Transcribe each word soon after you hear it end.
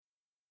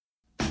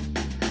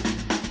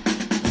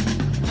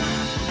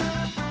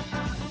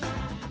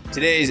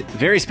Today's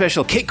very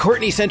special Kate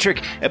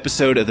Courtney-centric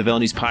episode of the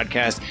VeloNews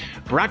podcast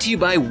brought to you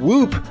by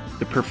Whoop,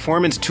 the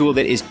performance tool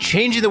that is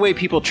changing the way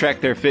people track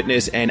their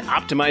fitness and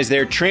optimize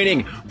their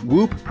training.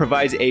 Whoop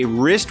provides a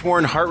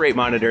wrist-worn heart rate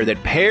monitor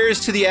that pairs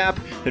to the app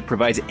that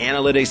provides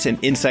analytics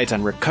and insights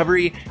on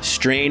recovery,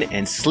 strain,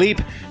 and sleep.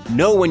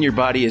 Know when your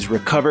body is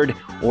recovered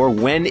or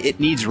when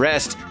it needs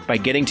rest by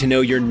getting to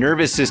know your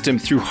nervous system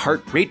through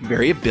heart rate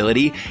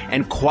variability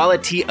and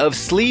quality of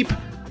sleep.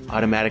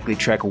 Automatically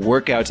track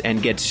workouts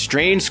and get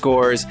strain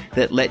scores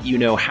that let you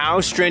know how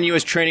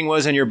strenuous training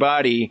was on your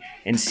body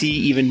and see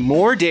even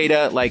more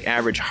data like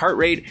average heart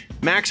rate,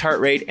 max heart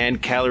rate,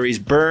 and calories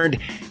burned.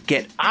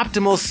 Get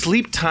optimal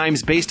sleep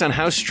times based on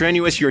how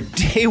strenuous your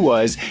day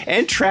was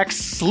and track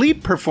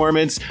sleep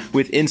performance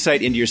with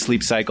insight into your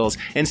sleep cycles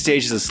and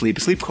stages of sleep,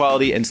 sleep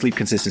quality, and sleep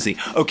consistency.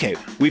 Okay,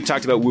 we've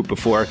talked about Whoop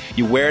before.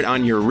 You wear it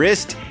on your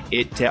wrist,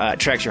 it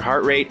tracks your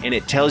heart rate, and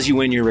it tells you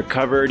when you're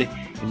recovered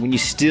and when you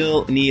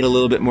still need a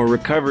little bit more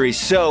recovery.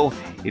 So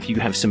if you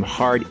have some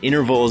hard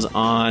intervals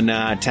on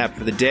tap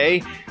for the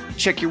day,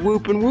 check your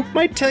Whoop, and Whoop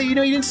might tell you, you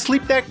didn't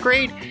sleep that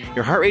great.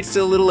 Your heart rate's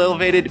still a little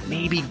elevated.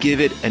 Maybe give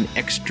it an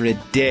extra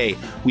day.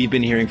 We've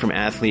been hearing from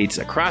athletes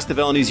across the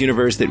VeloNews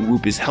universe that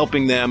Whoop is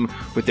helping them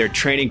with their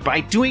training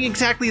by doing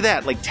exactly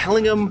that, like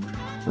telling them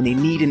when they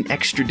need an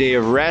extra day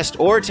of rest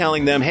or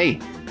telling them, hey,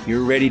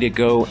 you're ready to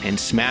go and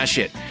smash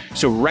it.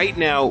 So right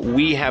now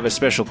we have a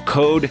special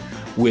code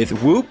with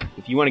Whoop.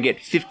 If you want to get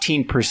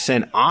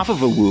 15% off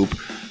of a Whoop,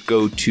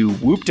 go to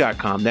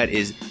whoop.com. That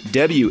is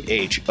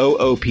WHOOP.com.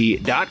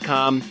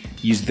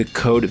 Use the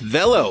code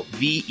VELO,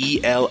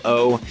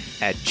 VELO,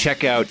 at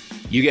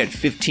checkout. You get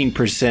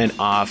 15%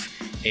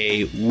 off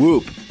a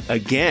Whoop.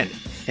 Again,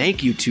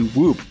 thank you to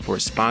Whoop for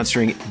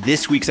sponsoring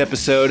this week's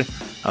episode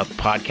of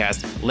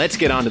podcast. Let's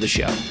get on to the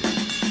show.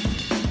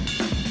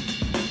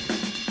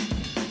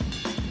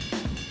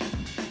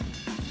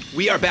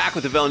 We are back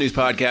with the VeloNews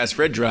podcast.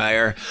 Fred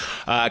Dreyer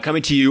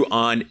coming to you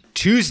on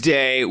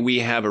Tuesday. We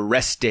have a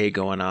rest day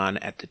going on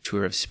at the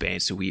Tour of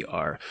Spain, so we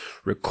are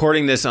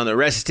recording this on the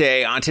rest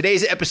day. On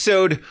today's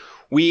episode,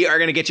 we are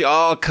going to get you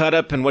all caught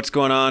up in what's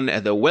going on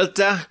at the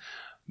Vuelta.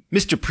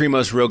 Mr.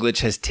 Primož Roglič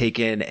has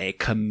taken a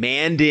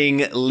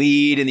commanding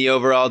lead in the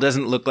overall.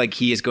 Doesn't look like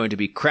he is going to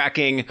be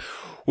cracking.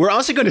 We're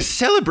also going to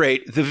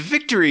celebrate the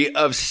victory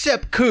of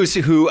Sepp Kuss,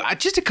 who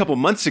just a couple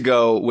months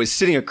ago was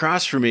sitting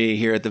across from me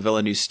here at the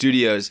VeloNews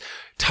studios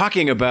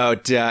talking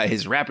about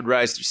his rapid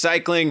rise through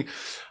cycling,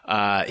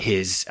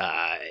 his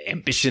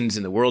ambitions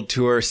in the World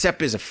Tour.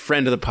 Sepp is a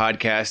friend of the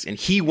podcast, and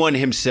he won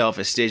himself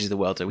a stage of the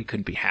Vuelta. We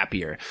couldn't be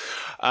happier.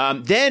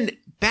 Then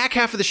back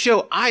half of the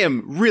show, I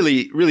am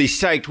really, really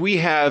psyched. We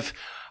have,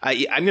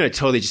 I'm going to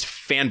totally just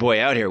fanboy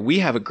out here. We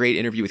have a great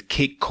interview with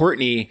Kate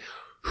Courtney,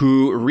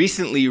 who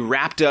recently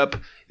wrapped up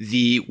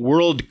the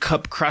World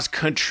Cup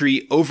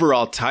cross-country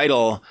overall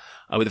title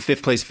with a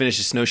fifth place finish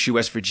at Snowshoe,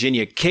 West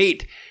Virginia.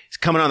 Kate is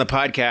coming on the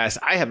podcast.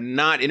 I have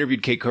not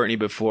interviewed Kate Courtney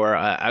before.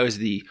 I was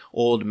the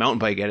old mountain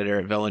bike editor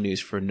at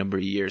VeloNews for a number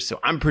of years, so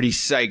I'm pretty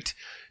psyched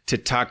to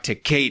talk to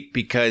Kate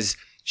because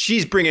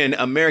she's bringing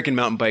American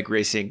mountain bike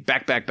racing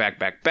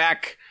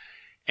back.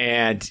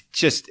 And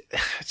just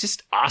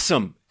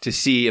awesome to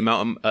see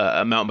mountain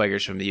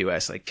bikers from the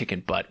U.S. like kicking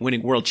butt,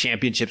 winning world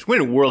championships,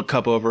 winning World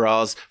Cup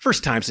overalls.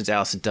 First time since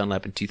Alison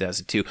Dunlap in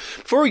 2002.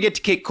 Before we get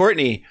to Kate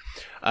Courtney,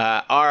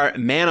 our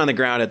man on the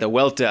ground at the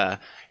Vuelta,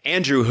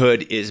 Andrew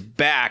Hood, is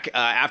back.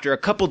 After a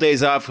couple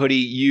days off, Hoodie,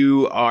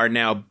 you are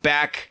now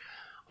back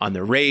on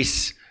the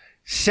race.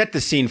 Set the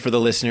scene for the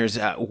listeners.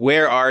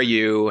 Where are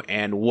you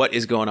and what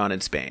is going on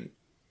in Spain?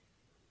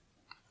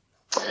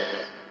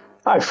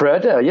 Hi,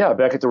 Fred.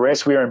 Back at the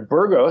race. We are in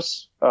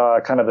Burgos,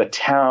 kind of the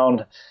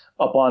town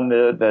up on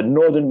the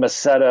northern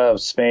Meseta of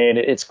Spain.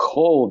 It's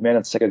cold, man.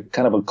 It's like a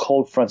kind of a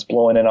cold front's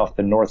blowing in off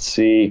the North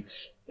Sea,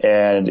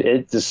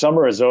 and the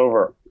summer is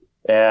over.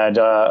 And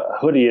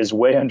Hoodie is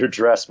way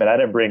underdressed, man. I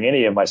didn't bring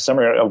any of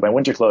my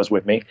winter clothes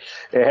with me,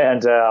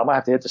 and I'm gonna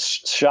have to hit the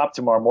shop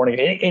tomorrow morning.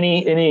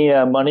 Any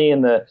money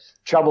in the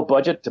travel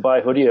budget to buy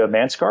Hoodie a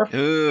man scarf?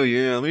 Oh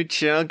yeah,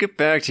 I'll get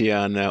back to you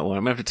on that one.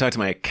 I'm gonna have to talk to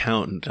my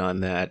accountant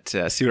on that.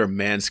 See what our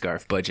man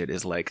scarf budget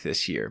is like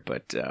this year.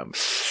 But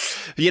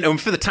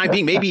for the time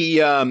being, maybe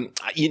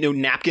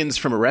napkins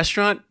from a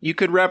restaurant you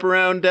could wrap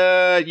around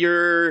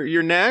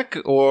your neck,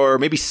 or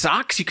maybe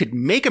socks. You could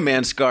make a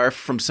man scarf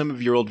from some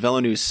of your old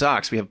VeloNews socks.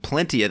 We have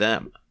plenty of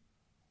them.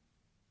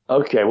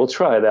 Okay, we'll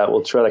try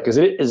that because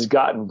it has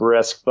gotten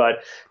brisk, but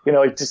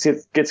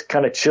it gets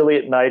kind of chilly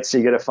at night, so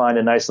you got to find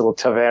a nice little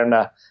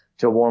taverna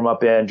to warm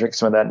up in, drink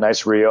some of that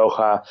nice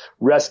Rioja.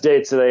 Rest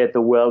day today at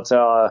the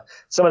Vuelta.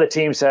 Some of the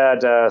teams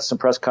had some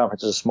press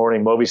conferences this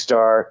morning.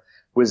 Movistar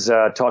was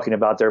talking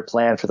about their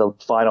plan for the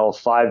final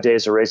 5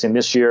 days of racing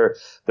this year.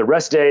 The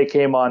rest day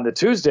came on the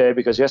Tuesday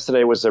because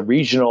yesterday was a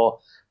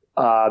regional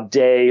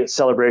day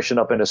celebration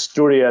up in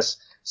Asturias,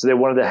 so they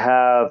wanted to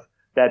have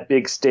that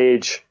big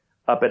stage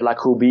up at La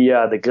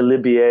Cubilla, the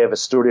Galibier of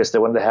Asturias. They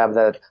wanted to have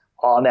that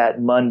on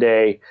that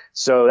Monday.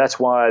 So that's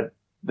why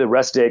the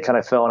rest day kind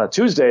of fell on a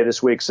Tuesday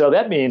this week. So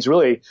that means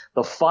really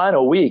the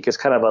final week is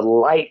kind of a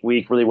light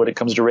week, really, when it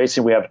comes to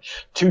racing. We have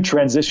 2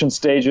 transition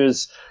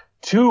stages,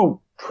 2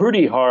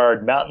 pretty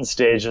hard mountain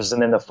stages,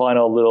 and then the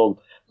final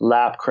little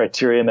lap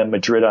criterium in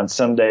Madrid on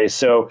Sunday.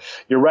 So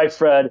you're right,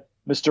 Fred.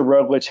 Mr.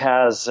 Roglic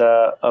has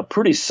a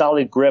pretty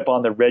solid grip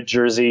on the red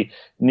jersey,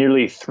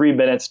 nearly 3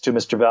 minutes to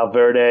Mr.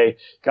 Valverde.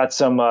 Got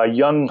some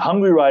young,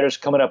 hungry riders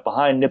coming up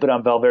behind, nipping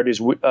on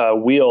Valverde's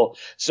wheel.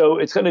 So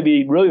it's going to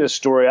be really the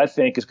story, I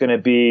think, is going to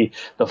be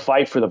the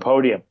fight for the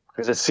podium,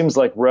 because it seems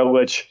like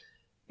Roglic,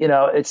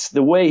 it's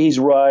the way he's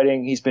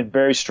riding. He's been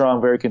very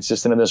strong, very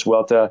consistent in this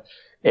Vuelta.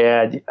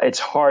 And it's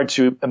hard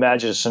to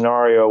imagine a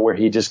scenario where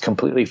he just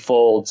completely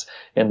folds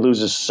and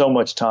loses so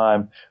much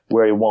time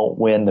where he won't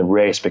win the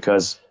race,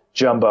 because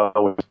Jumbo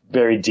was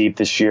very deep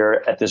this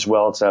year at this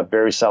Vuelta, a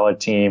very solid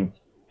team.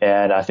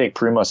 And I think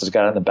Primoz has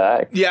got it in the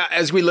bag. Yeah,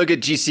 as we look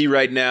at GC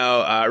right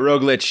now,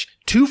 Roglic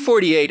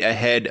 2:48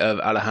 ahead of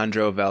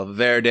Alejandro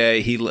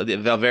Valverde.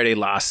 Valverde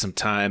lost some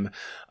time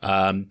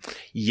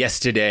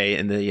yesterday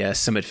in the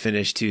summit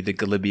finish to the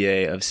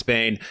Galibier of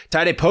Spain.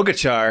 Tadej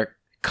Pogačar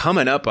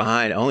coming up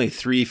behind, only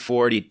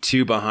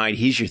 3:42 behind.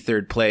 He's your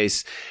third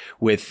place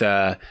with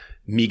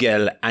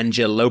Miguel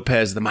Angel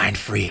Lopez, the mind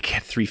freak,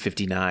 at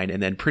 3:59,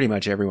 and then pretty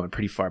much everyone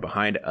pretty far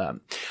behind.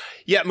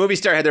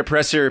 Movistar had their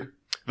presser.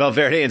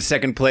 Valverde in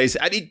second place.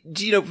 I mean,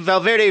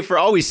 Valverde, for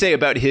all we say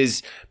about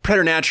his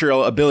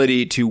preternatural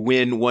ability to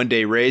win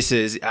one-day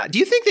races, do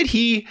you think that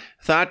he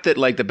thought that,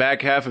 like, the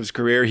back half of his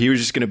career, he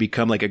was just going to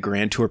become like a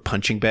Grand Tour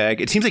punching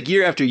bag? It seems like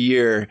year after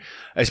year,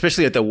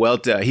 especially at the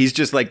Vuelta, he's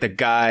just like the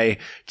guy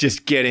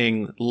just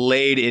getting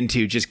laid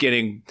into, just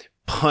getting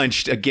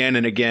punched again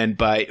and again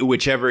by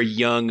whichever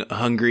young,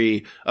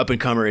 hungry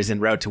up-and-comer is en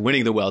route to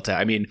winning the Vuelta.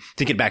 I mean,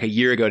 thinking back a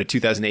year ago to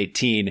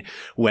 2018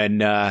 when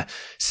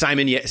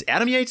Simon Yates,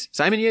 Dave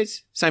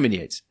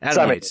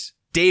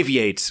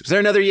Yates. Was there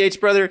another Yates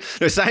brother?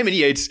 No, Simon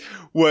Yates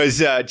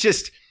was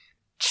just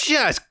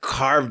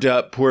carved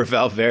up poor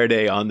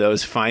Valverde on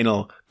those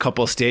final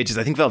couple stages.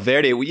 I think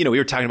Valverde, we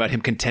were talking about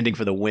him contending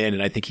for the win,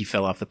 and I think he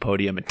fell off the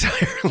podium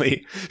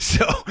entirely.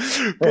 So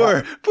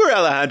poor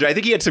Alejandro. I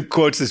think he had some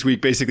quotes this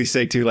week basically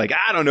saying too, like,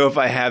 I don't know if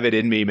I have it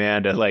in me,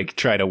 man, to like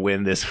try to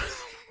win this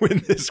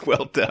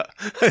Vuelta.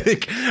 I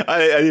think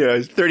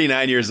he's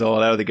 39 years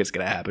old. I don't think it's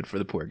going to happen for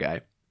the poor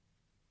guy.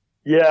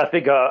 Yeah, I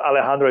think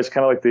Alejandro is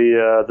kind of like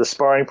the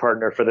sparring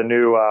partner for the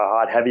new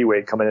hot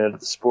heavyweight coming into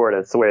the sport.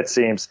 That's the way it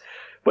seems.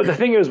 But the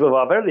thing is with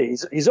Valverde,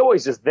 he's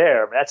always just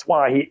there. That's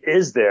why he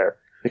is there,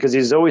 because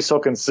he's always so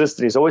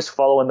consistent. He's always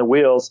following the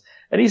wheels,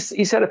 and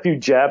he's had a few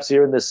jabs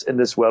here in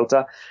this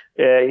Vuelta.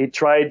 He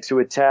tried to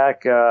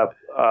attack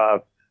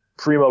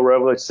Primo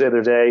Roglic the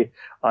other day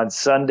on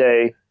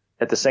Sunday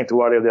at the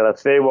Santuario de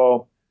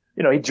Alfeo.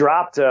 He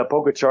dropped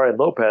Pogačar and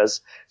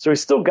Lopez, so he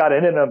still got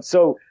it in him.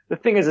 So the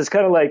thing is, it's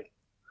kind of like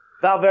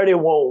Valverde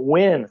won't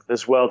win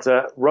this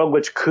Vuelta.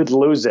 Roglic could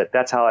lose it.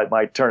 That's how it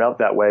might turn out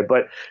that way.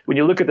 But when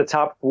you look at the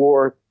top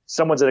 4,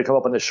 someone's going to come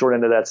up on the short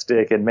end of that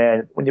stick. And,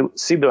 man, when you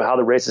see how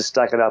the race is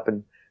stacking up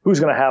and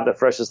who's going to have the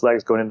freshest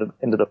legs going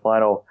into the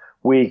final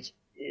week,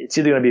 it's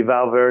either going to be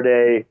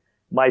Valverde,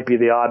 might be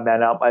the odd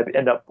man out, might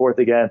end up 4th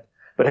again.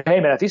 But,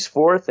 hey, man, if he's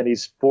 4th and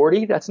he's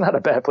 40, that's not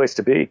a bad place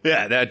to be.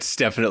 Yeah, that's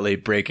definitely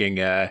breaking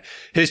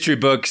history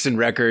books and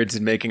records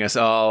and making us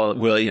all,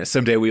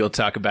 someday we will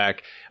talk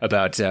about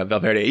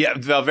Valverde. Yeah,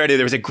 Valverde,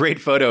 there was a great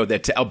photo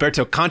that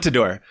Alberto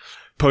Contador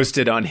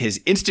posted on his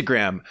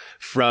Instagram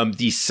from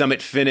the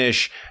summit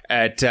finish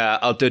at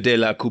Alto de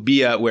la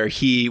Cubilla, where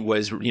he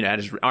was, had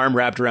his arm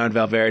wrapped around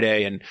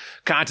Valverde, and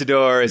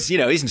Contador is,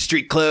 he's in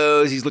street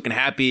clothes, he's looking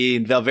happy,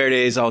 and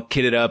Valverde is all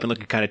kitted up and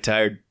looking kind of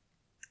tired.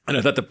 And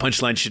I thought the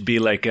punchline should be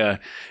like an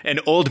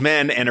old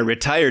man and a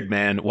retired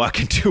man walk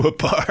into a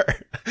bar.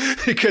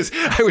 Because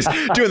I was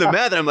doing the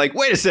math and I'm like,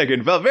 wait a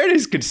second, Valverde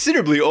is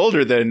considerably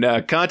older than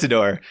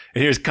Contador.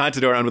 And here's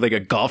Contador on with like a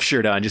golf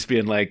shirt on, just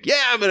being like,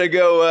 yeah, I'm going to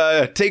go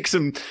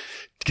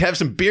have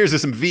some beers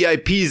with some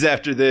VIPs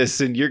after this.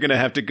 And you're going to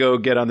have to go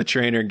get on the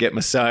trainer and get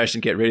massaged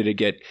and get ready to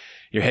get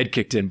your head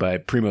kicked in by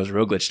Primoz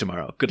Roglic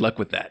tomorrow. Good luck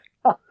with that.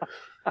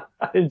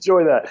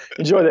 Enjoy that.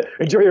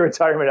 Enjoy your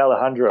retirement,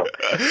 Alejandro.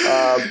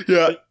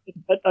 Yeah.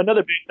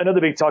 Another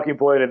big talking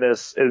point in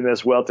this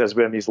Vuelta has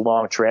been these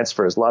long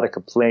transfers. A lot of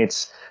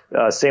complaints.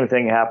 Same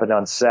thing happened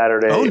on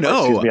Saturday. Oh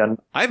no!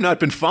 I've not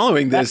been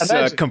following this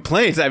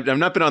complaints. I've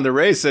not been on the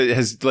race.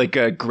 Has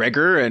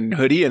Gregor and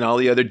Hoodie and all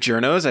the other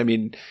journos. I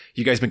mean,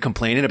 you guys been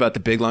complaining about the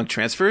big long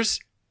transfers?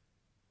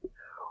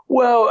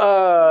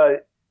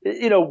 Well,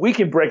 we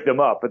can break them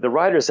up, but the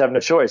riders have no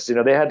choice.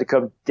 They had to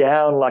come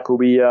down La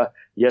Cubilla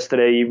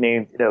yesterday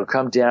evening,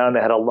 come down.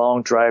 They had a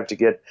long drive to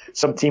get.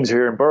 Some teams are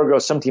here in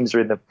Burgos. Some teams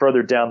are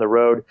further down the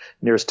road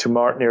near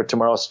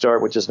tomorrow's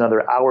start, which is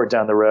another hour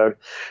down the road.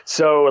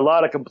 So a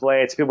lot of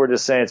complaints. People are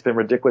just saying it's been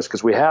ridiculous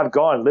because we have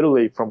gone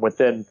literally from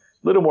within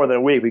little more than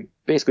a week. We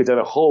basically done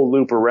a whole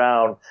loop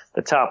around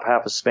the top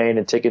half of Spain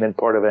and taken in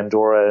part of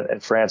Andorra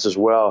and France as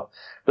well.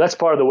 But that's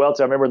part of the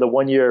Vuelta. I remember the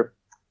one year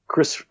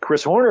Chris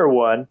Horner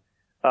won.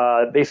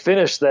 They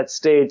finished that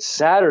stage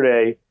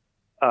Saturday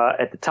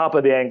at the top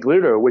of the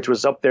Angliru, which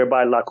was up there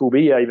by La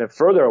Cubilla, even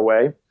further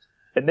away.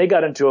 And they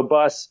got into a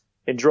bus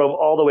and drove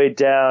all the way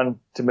down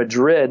to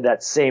Madrid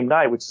that same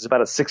night, which is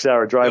about a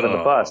 6-hour drive on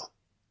the bus.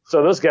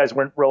 So those guys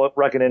weren't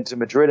rucking into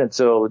Madrid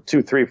until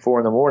 2, 3, 4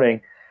 in the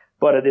morning.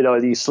 But,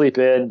 you sleep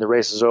in, the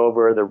race is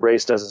over. The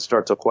race doesn't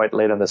start till quite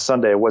late on the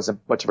Sunday. It wasn't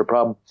much of a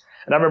problem.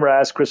 And I remember I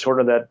asked Chris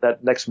Horner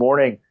that next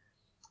morning.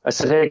 I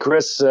said, "Hey,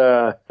 Chris,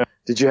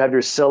 did you have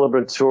your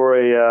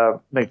celebratory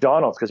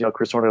McDonald's?" Because,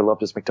 Chris Horner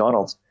loved his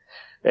McDonald's.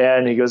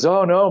 And he goes,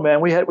 "Oh, no, man,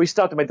 we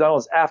stopped at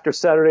McDonald's after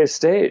Saturday's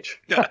stage."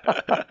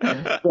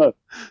 so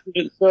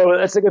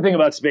that's the good thing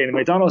about Spain.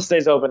 McDonald's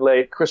stays open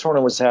late. Chris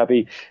Horner was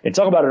happy. And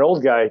talk about an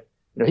old guy.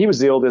 He was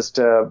the oldest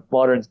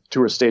modern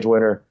tour stage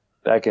winner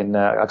back in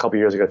a couple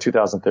years ago,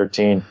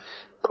 2013,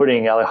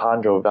 putting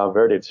Alejandro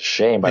Valverde to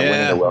shame by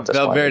winning the Vuelta.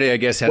 Valverde, I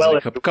guess, has a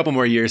couple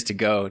more years to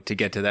go to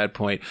get to that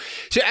point.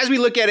 So as we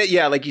look at it,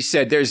 like you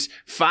said, there's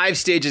 5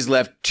 stages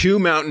left, 2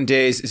 mountain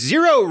days,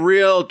 0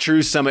 real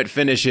true summit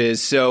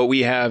finishes. So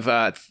we have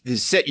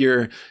set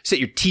your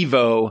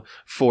TiVo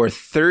for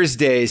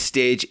Thursday,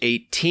 stage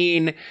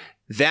 18.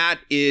 That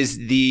is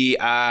the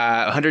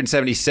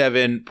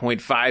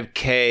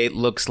 177.5K.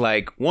 Looks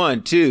like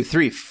 1, 2,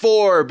 3,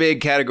 4 big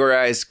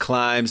categorized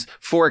climbs,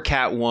 4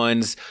 Cat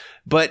 1s.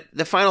 But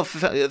the final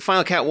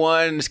Cat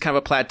 1 is kind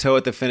of a plateau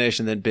at the finish,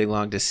 and then big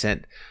long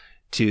descent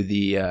to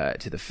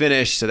the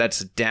finish. So that's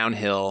a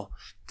downhill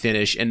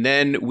finish. And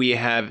then we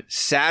have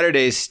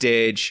Saturday's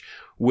stage,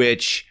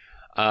 which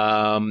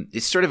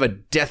is sort of a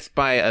death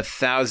by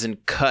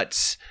 1,000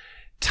 cuts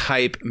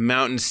type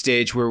mountain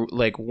stage, where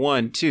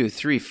 1, 2,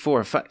 3,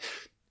 4, 5,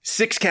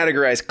 6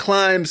 categorized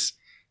climbs,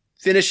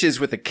 finishes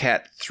with a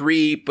Cat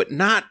 3, but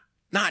not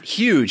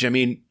huge. I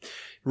mean,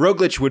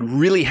 Roglic would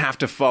really have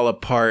to fall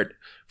apart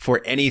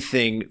for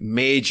anything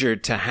major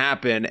to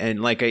happen. And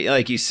like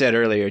you said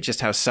earlier, just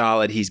how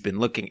solid he's been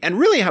looking and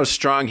really how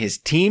strong his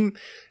team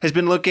has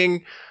been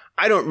looking.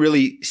 I don't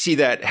really see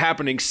that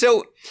happening.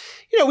 So,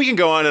 we can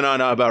go on and on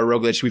about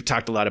Roglic. We've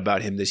talked a lot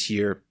about him this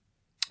year,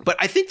 but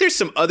I think there's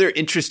some other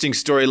interesting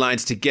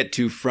storylines to get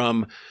to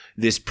from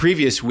this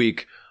previous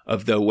week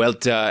of the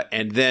Vuelta,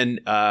 and then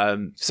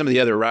some of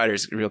the other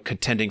riders real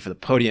contending for the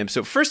podium.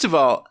 So first of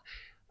all,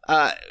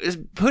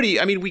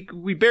 Hoodie, I mean,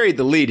 we buried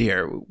the lead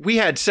here. We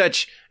had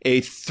such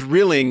a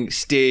thrilling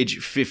stage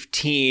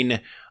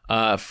 15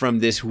 from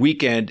this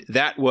weekend.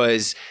 That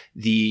was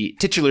the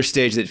titular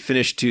stage that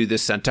finished to the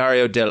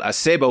Santuario del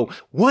Acebo,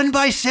 won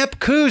by Sepp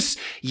Kuss.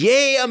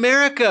 Yay,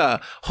 America!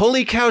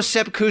 Holy cow,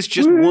 Sepp Kuss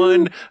just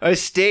won a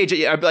stage.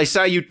 I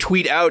saw you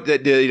tweet out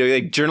that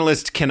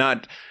journalists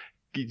cannot...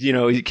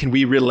 can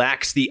we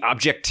relax the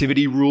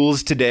objectivity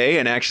rules today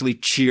and actually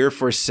cheer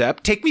for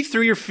Sepp? Take me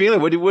through your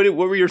feeling. What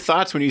were your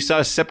thoughts when you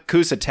saw Sepp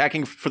Kuss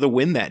attacking for the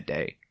win that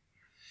day?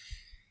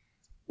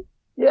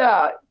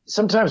 Yeah,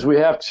 sometimes we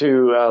have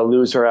to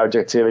lose our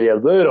objectivity a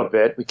little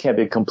bit. We can't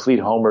be complete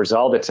homers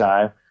all the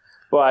time.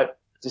 But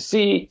to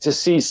see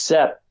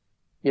Sepp,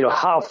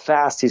 how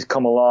fast he's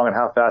come along and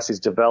how fast he's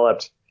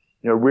developed,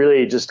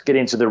 really just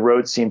getting to the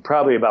road scene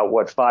probably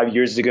about 5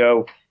 years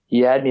ago. He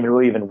hadn't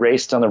even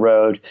raced on the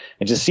road,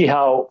 and to see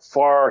how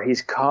far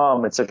he's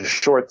come in such a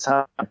short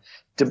time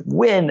to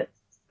win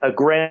a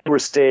Grand Tour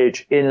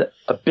stage in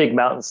a big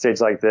mountain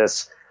stage like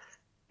this,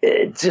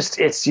 you just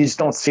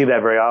don't see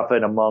that very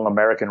often among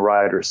American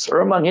riders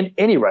or among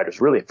any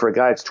riders, really, for a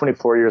guy that's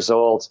 24 years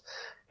old.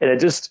 And it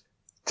just,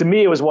 to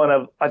me, it was one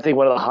of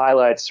the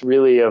highlights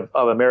really of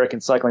American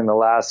cycling the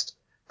last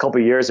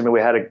couple of years. I mean, we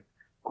had a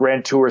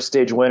Grand Tour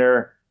stage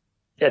winner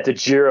at the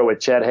Giro with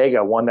Chad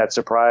Haga, won that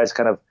surprise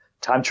kind of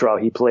time trial.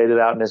 He played it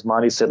out in his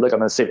mind. He said, "Look, I'm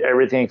going to save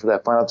everything for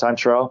that final time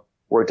trial."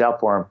 Worked out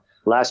for him.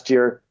 Last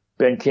year,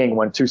 Ben King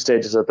won 2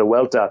 stages at the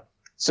Vuelta.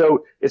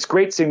 So it's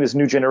great seeing this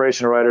new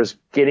generation of riders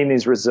getting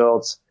these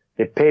results.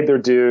 They've paid their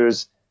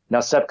dues.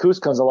 Now Sepp Kuss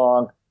comes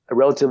along, a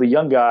relatively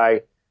young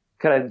guy,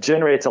 kind of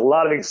generates a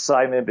lot of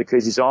excitement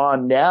because he's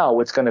on now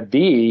what's going to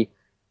be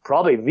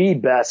probably the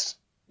best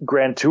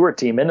Grand Tour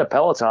team in the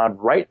peloton,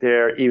 right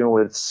there, even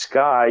with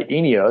Sky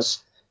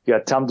Ineos. You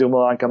got Tom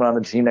Dumoulin coming on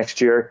the team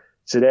next year.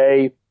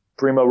 Today,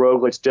 Primo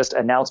Roglic just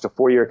announced a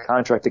 4-year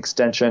contract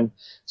extension.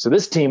 So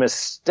this team is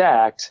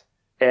stacked,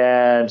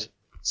 and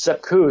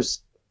Sepp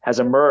Kuss has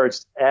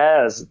emerged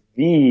as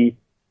the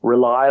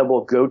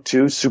reliable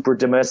go-to super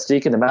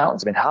domestique in the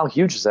mountains. I mean, how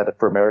huge is that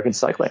for American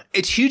cycling?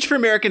 It's huge for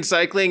American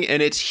cycling,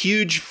 and it's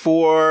huge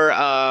for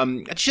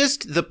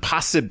just the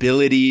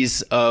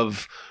possibilities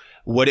of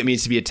what it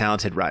means to be a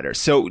talented rider.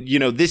 So,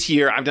 this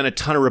year I've done a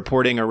ton of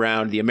reporting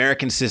around the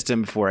American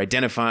system for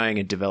identifying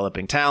and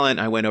developing talent.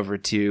 I went over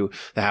to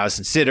the House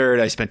and Sittard.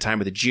 I spent time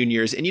with the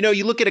juniors. And,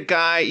 you look at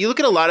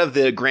a lot of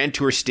the Grand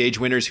Tour stage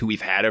winners who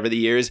we've had over the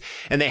years,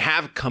 and they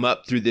have come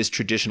up through this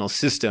traditional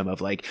system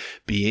of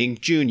being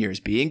juniors,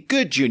 being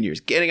good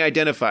juniors, getting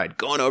identified,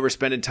 going over,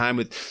 spending time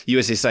with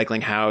USA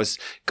Cycling House,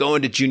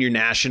 going to junior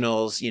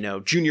nationals,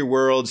 junior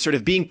world, sort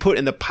of being put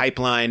in the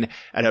pipeline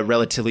at a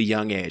relatively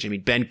young age. I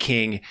mean, Ben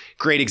King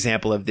great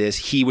example of this.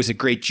 He was a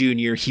great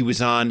junior. He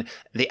was on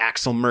the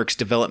Axel Merckx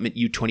development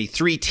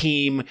U23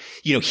 team.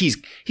 You know,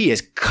 he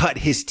has cut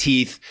his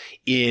teeth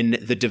in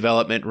the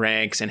development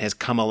ranks and has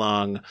come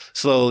along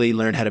slowly,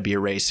 learned how to be a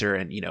racer,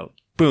 and, you know,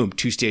 boom,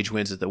 2-stage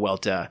wins at the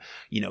Vuelta.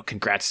 You know,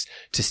 congrats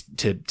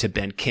to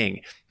Ben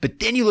King. But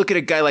then you look at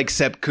a guy like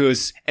Sepp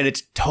Kuss, and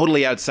it's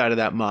totally outside of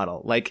that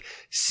model. Like,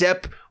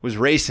 Sepp was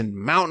racing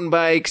mountain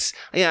bikes.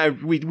 Yeah,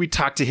 we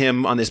talked to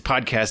him on this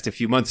podcast a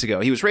few months ago.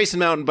 He was racing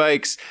mountain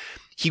bikes.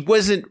 He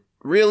wasn't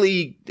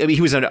really, I mean,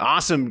 he was an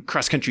awesome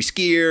cross-country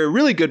skier,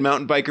 really good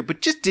mountain biker,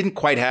 but just didn't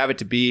quite have it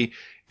to be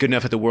good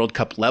enough at the World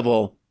Cup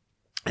level.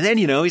 And then,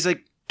 you know, he's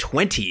like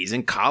 20, he's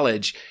in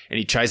college, and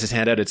he tries his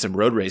hand out at some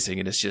road racing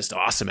and is just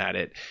awesome at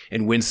it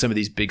and wins some of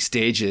these big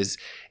stages.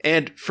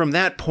 And from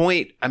that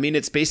point, I mean,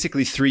 it's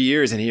basically 3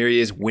 years, and here he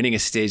is winning a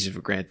stage of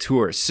a Grand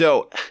Tour.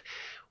 So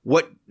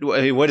what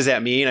does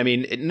that mean? I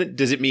mean,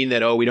 does it mean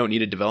that, we don't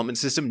need a development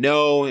system?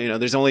 No, you know,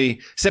 there's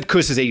only, Sepp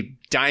Kuss is a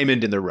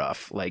diamond in the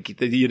rough. Like,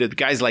 the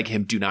guys like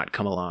him do not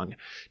come along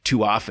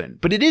too often.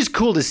 But it is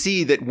cool to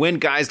see that when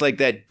guys like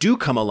that do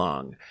come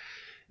along,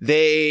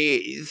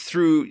 they,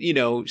 through, you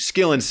know,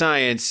 skill and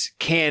science,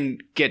 can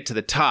get to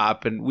the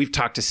top. And we've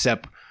talked to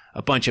Sepp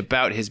a bunch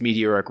about his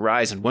meteoric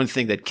rise. And one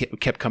thing that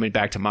kept coming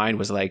back to mind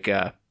was like,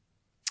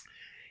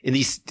 in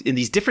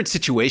these different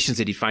situations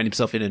that he'd find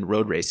himself in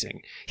road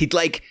racing, he'd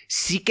like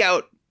seek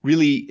out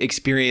really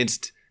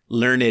experienced,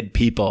 learned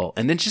people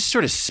and then just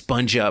sort of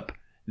sponge up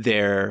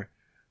their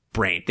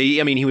brain.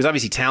 He was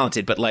obviously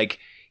talented, but like,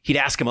 he'd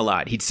ask him a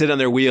lot. He'd sit on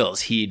their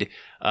wheels. He'd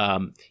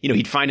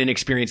find an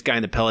experienced guy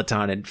in the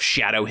peloton and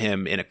shadow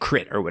him in a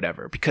crit or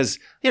whatever, because,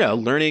 you know,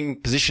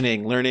 learning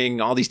positioning,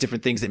 learning all these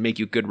different things that make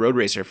you a good road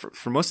racer.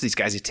 For most of these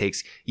guys, it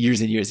takes years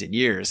and years and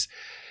years.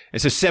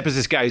 And so Sepp is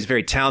this guy who's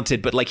very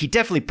talented, but like, he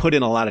definitely put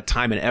in a lot of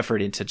time and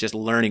effort into just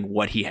learning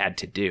what he had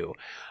to do.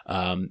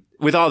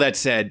 With all that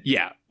said,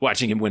 yeah,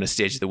 watching him win a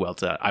stage of the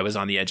Vuelta, I was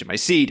on the edge of my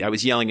seat. I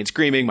was yelling and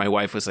screaming. My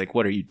wife was like,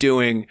 "What are you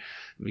doing?"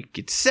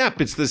 It's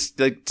Sepp. It's this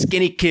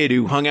skinny kid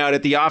who hung out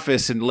at the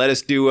office and let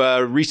us do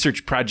a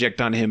research project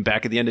on him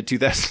back at the end of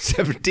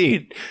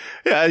 2017.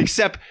 Yeah,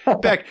 Sepp,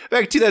 back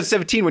in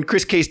 2017 when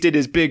Chris Case did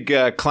his big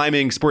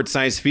climbing sports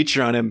science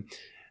feature on him,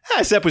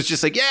 Sepp was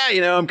just like, yeah,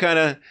 you know, I'm kind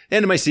of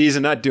end of my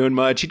season, not doing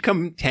much. He'd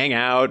come hang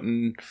out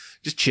and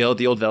just chill at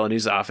the old Velo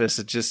News office.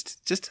 It's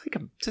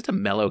just a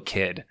mellow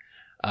kid.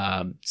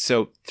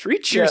 So 3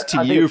 cheers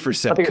to you for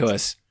Sepp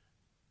Kuss.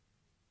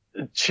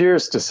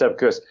 Cheers to Sepp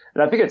Kuss.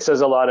 And I think it says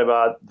a lot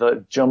about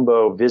the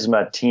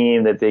Jumbo-Visma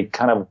team that they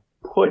kind of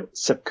put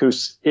Sepp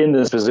Kuss in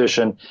this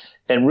position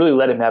and really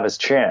let him have his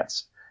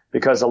chance.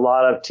 Because a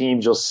lot of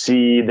teams, you'll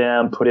see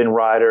them put in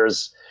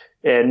riders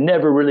and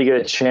never really get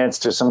a chance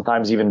to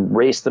sometimes even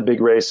race the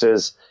big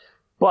races.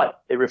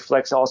 But it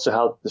reflects also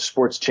how the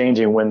sport's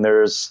changing when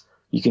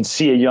you can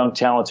see a young,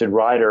 talented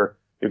rider,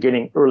 they're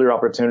getting earlier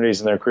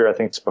opportunities in their career, I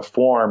think, to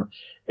perform.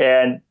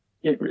 And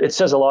it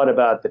says a lot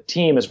about the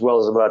team as well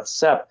as about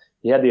Sepp.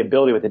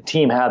 The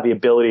team had the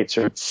ability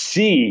to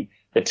see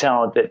the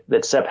talent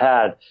that Sepp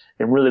had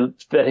and really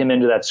fit him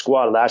into that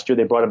squad. Last year,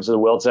 they brought him to the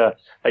Vuelta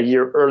a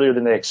year earlier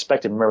than they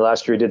expected. Remember,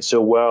 last year he did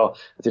so well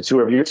at the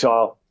Tour of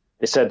Utah.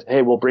 They said,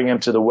 hey, we'll bring him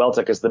to the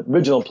Vuelta because the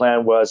original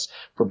plan was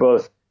for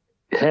both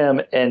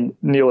him and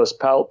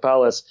Neilson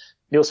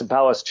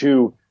Powless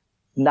to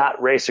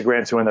not race a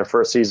Grand Tour in their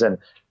first season.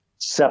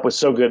 Sepp was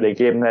so good, they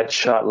gave him that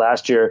shot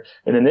last year.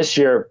 And then this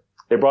year,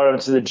 they brought him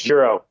to the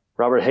Giro.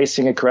 Robert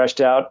Hastings had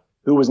crashed out.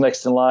 Who was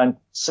next in line?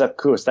 Sepp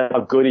Kuss. That's how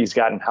good he's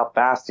gotten, how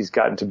fast he's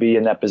gotten to be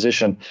in that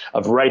position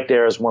of right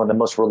there as one of the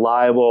most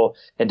reliable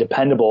and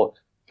dependable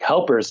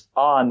helpers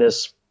on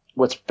this,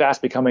 what's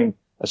fast becoming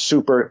a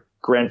super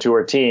Grand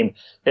Tour team.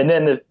 And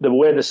then the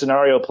way the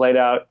scenario played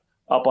out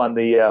up on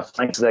the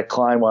flanks of that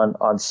climb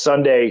on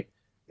Sunday,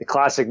 the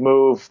classic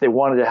move, they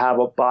wanted to have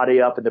a body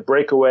up in the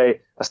breakaway.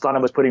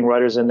 Astana was putting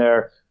riders in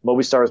there.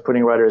 Movistar was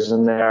putting riders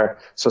in there.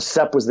 So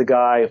Sepp was the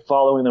guy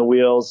following the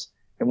wheels.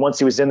 And once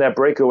he was in that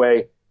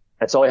breakaway,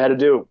 that's all he had to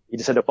do. He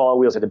just had to follow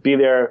wheels, had to be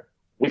there,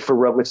 wait for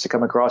Roglic to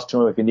come across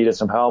to him if he needed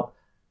some help.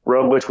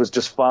 Roglic was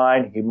just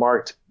fine. He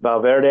marked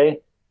Valverde,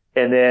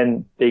 and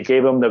then they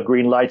gave him the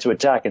green light to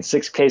attack. And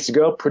 6K to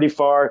go, pretty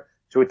far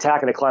to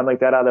attack and a climb like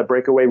that out of that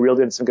breakaway, reeled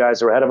in some guys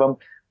who were ahead of him,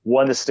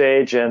 won the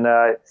stage, and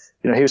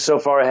he was so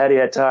far ahead he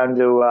had time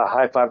to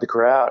high-five the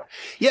crowd.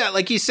 Yeah,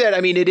 like you said, I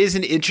mean, it is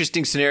an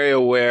interesting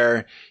scenario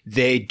where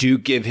they do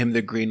give him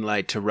the green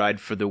light to ride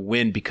for the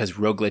win because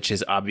Roglic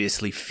is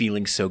obviously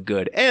feeling so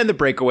good, and the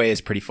breakaway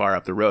is pretty far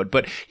up the road.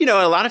 But, you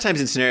know, a lot of times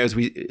in scenarios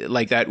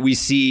like that, we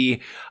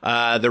see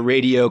the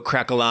radio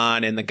crackle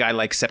on, and the guy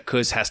like Sepp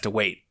Kuss has to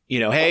wait. You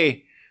know,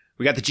 hey,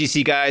 we got the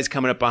GC guys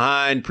coming up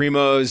behind.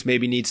 Primoz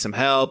maybe needs some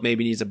help,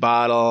 maybe needs a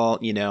bottle.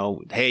 You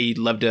know, hey, you'd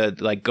love to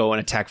like go and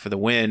attack for the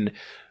win,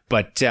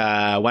 but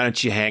why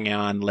don't you hang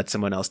on, let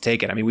someone else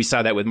take it? I mean, we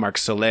saw that with Marc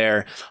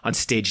Soler on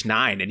stage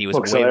 9, and he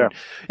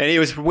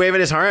was waving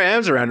his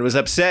arms around and was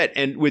upset.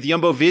 And with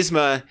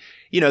Jumbo-Visma,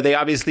 you know, they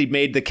obviously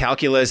made the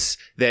calculus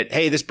that,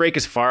 hey, this break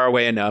is far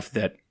away enough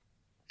that,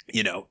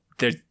 you know,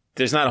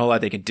 there's not a whole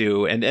lot they can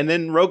do. And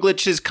then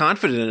Roglic is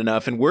confident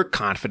enough, and we're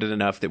confident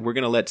enough that we're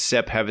going to let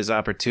Sepp have his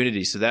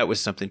opportunity. So that was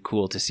something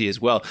cool to see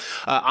as well.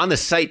 On the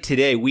site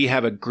today, we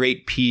have a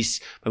great piece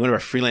by one of our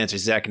freelancers,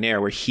 Zach Nair,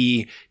 where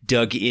he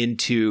dug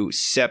into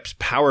Sepp's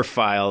power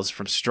files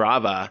from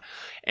Strava,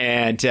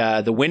 and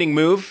the winning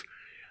move,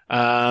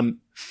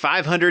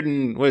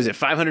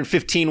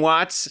 515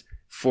 watts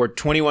for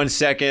 21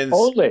 seconds.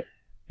 Only.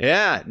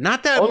 Yeah,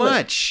 not that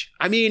much.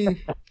 I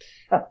mean,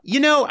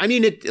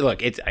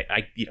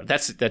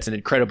 that's an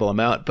incredible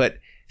amount, but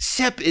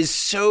Sepp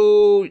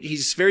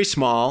he's very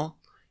small.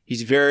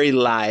 He's very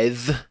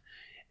lithe.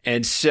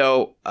 And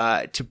so,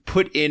 to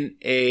put in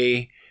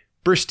a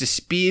burst of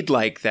speed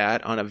like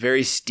that on a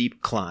very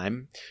steep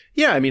climb.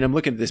 Yeah. I mean, I'm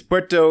looking at this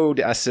Puerto,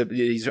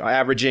 he's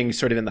averaging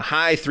sort of in the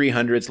high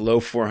 300s, low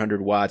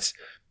 400 watts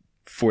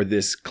for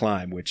this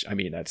climb, which, I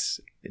mean,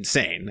 that's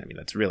insane. I mean,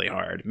 that's really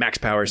hard. Max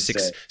power,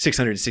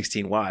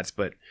 616 watts,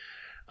 but,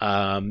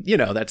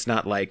 that's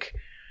not like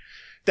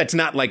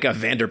a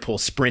Vanderpool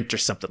sprint or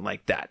something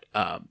like that.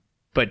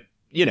 But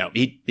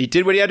he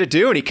did what he had to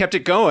do and he kept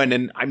it going.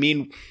 And I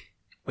mean,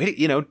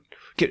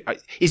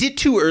 is it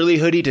too early,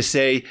 Hoodie, to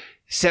say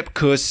Sepp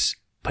Kuss,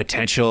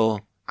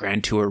 potential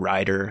Grand Tour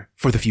rider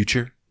for the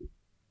future?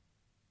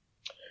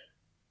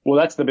 Well,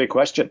 that's the big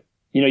question.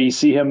 You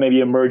see him maybe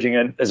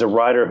emerging as a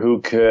rider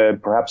who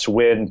could perhaps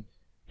win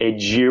a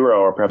Giro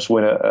or perhaps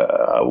win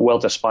a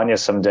Vuelta a España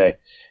someday.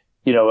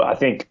 I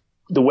think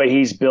the way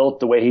he's built,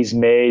 the way he's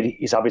made,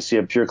 he's obviously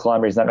a pure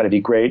climber. He's not going to be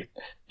great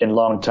in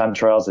long time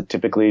trials that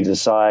typically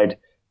decide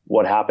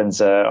what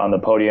happens on the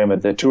podium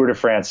at the Tour de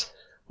France.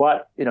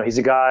 But, he's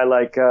a guy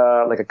like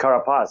a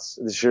Carapaz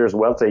this year's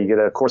Vuelta. You get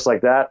a course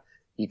like that.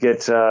 You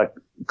get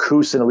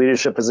Kuss in a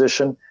leadership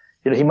position.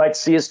 He might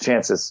see his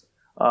chances.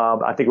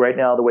 I think right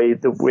now, the way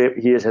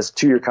he has his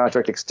 2-year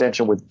contract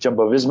extension with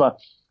Jumbo-Visma,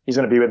 he's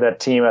going to be with that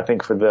team, I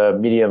think, for the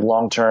medium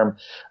long term.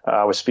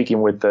 I was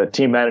speaking with the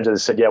team manager that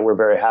said, yeah, we're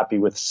very happy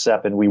with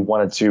Sepp, and we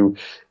wanted to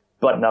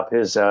button up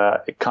his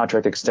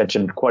contract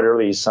extension quite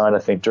early. He signed, I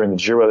think, during the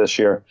Giro this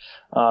year.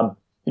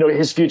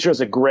 His future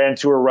as a Grand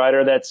Tour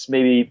rider, that's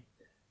maybe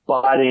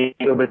biding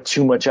a little bit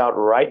too much out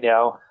right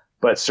now.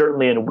 But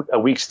certainly in a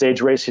week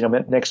stage race,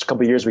 next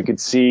couple of years, we could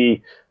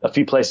see a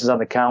few places on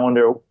the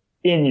calendar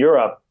in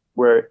Europe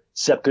where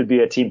Sepp could be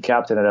a team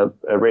captain at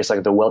a race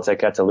like the Vuelta a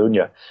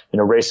Catalunya.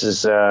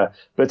 Races, but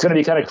it's going to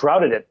be kind of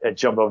crowded at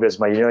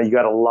Jumbo-Visma. You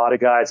got a lot of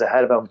guys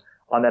ahead of him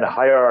on that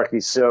hierarchy.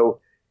 So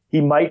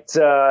he might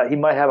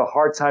have a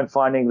hard time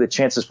finding the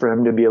chances for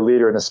him to be a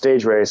leader in a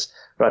stage race.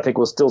 But I think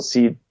we'll still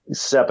see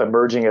Sepp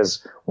emerging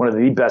as one of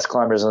the best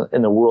climbers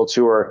in the World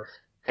Tour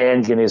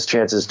and getting his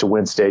chances to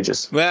win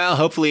stages. Well,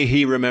 hopefully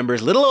he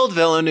remembers little old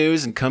Velo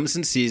News and comes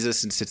and sees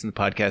us and sits in the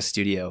podcast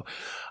studio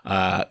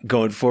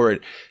going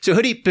forward. So,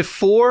 Hoodie,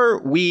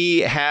 before we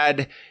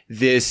had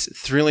this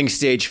thrilling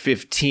stage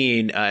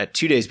 15,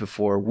 2 days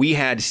before, we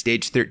had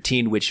stage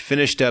 13, which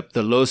finished up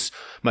the Los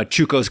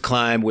Machucos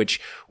climb,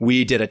 which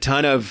we did a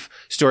ton of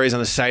stories on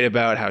the site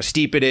about how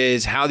steep it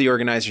is, how the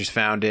organizers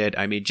found it.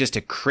 I mean, just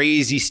a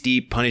crazy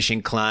steep,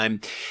 punishing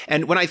climb.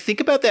 And when I think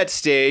about that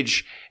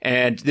stage,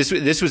 and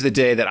this was the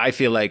day that I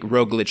feel like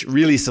Roglic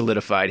really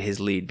solidified his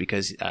lead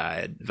because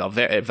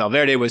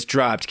Valverde was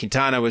dropped,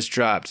 Quintana was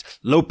dropped,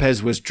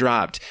 Lopez was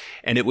dropped,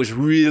 and it was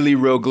really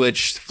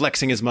Roglic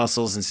flexing his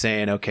muscles and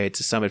saying, okay,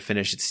 it's a summit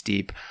finish, it's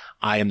steep,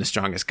 I am the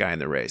strongest guy in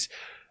the race.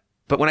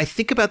 But when I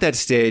think about that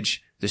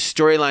stage, the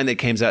storyline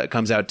that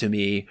comes out to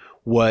me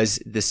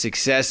was the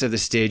success of the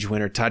stage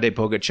winner, Tadej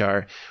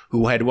Pogačar,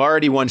 who had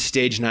already won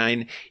stage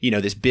 9,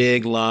 this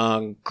big,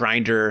 long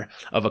grinder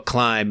of a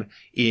climb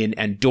in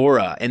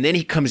Andorra. And then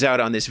he comes out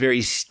on this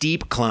very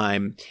steep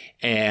climb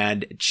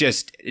and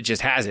just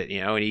has it,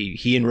 and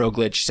he and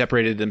Roglic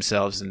separated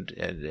themselves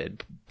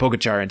and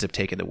Pogačar ends up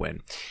taking the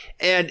win.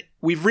 And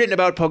we've written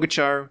about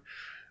Pogačar.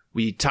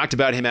 We talked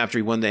about him after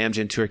he won the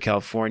Amgen Tour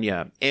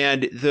California.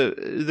 And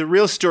the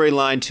real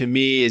storyline to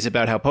me is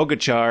about how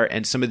Pogačar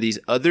and some of these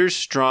other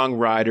strong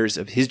riders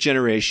of his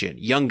generation,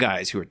 young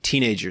guys who are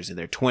teenagers in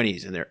their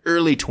 20s and their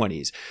early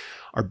 20s,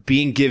 are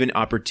being given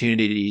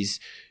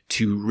opportunities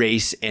to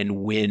race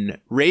and win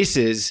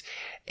races.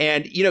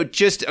 And,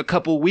 just a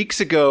couple weeks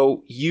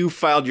ago, you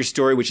filed your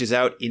story, which is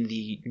out in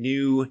the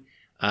new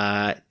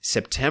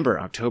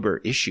October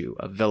issue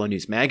of Velo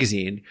News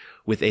magazine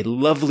with a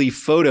lovely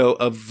photo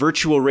of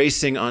virtual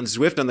racing on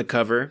Zwift on the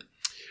cover.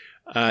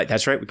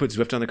 That's right. We put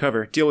Zwift on the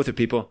cover. Deal with it,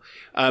 people.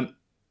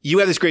 You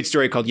have this great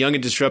story called Young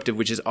and Disruptive,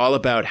 which is all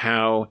about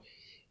how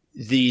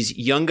these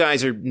young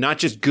guys are not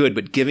just good,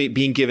 but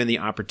being given the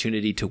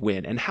opportunity to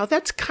win, and how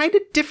that's kind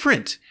of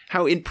different.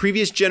 How in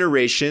previous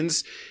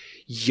generations,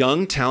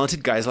 young,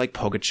 talented guys like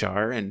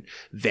Pogačar and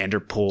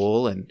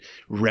Vanderpool and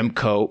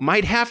Remco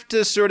might have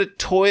to sort of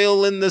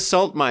toil in the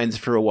salt mines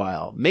for a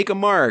while, make a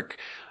mark,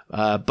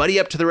 buddy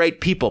up to the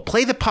right people,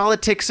 play the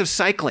politics of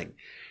cycling.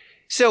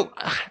 So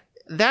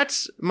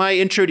that's my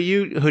intro to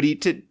you, Hoodie,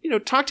 to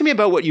talk to me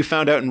about what you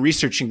found out in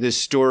researching this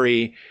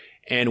story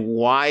and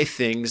why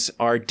things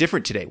are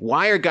different today.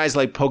 Why are guys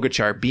like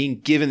Pogačar being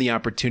given the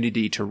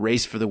opportunity to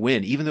race for the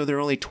win, even though they're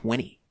only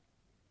 20?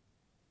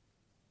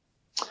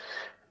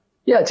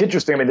 Yeah, it's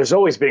interesting. I mean, there's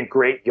always been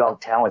great young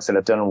talents that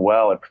have done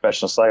well in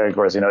professional cycling. Of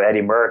course,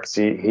 Eddie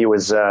Merckx, he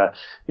was,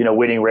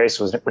 winning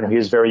races when he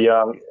was very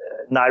young.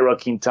 Nairo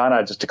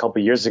Quintana just a couple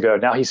of years ago.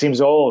 Now he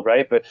seems old,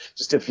 right? But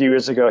just a few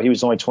years ago, he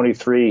was only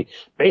 23,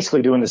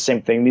 basically doing the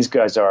same thing these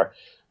guys are.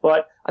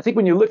 But I think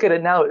when you look at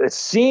it now, it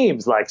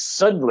seems like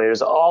suddenly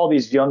there's all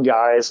these young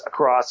guys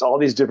across all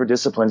these different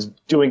disciplines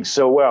doing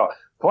so well.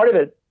 Part of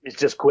it is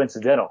just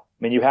coincidental.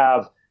 I mean, you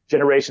have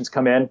generations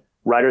come in,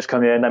 riders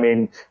come in. I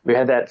mean, we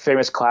had that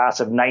famous class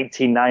of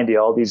 1990,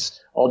 all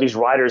these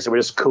riders that were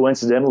just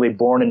coincidentally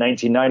born in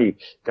 1990.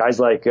 Guys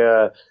like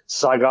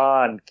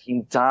Sagan,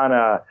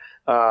 Quintana,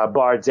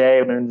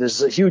 Bardet. I mean,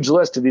 there's a huge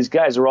list of these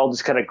guys who are all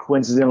just kind of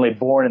coincidentally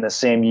born in the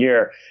same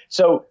year.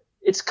 So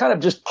it's kind of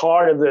just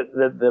part of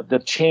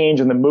the change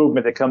and the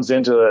movement that comes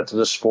into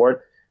the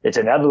sport. It's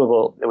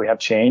inevitable that we have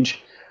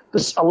change.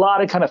 There's a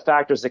lot of kind of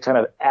factors that kind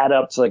of add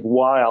up to like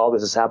why all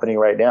this is happening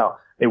right now.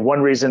 I mean,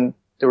 one reason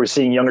that we're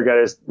seeing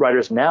younger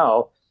riders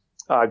now,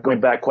 going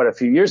back quite a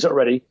few years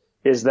already,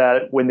 is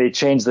that when they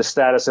changed the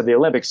status of the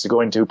Olympics to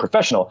going to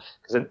professional,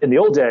 because in the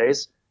old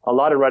days, a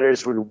lot of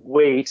riders would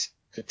wait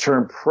to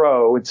turn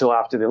pro until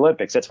after the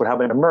Olympics. That's what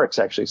happened to Merckx,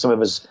 actually. Some of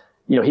his,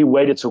 he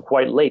waited till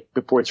quite late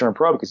before he turned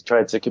pro because he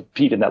tried to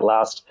compete in that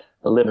last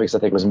Olympics. I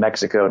think it was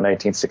Mexico in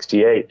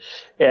 1968.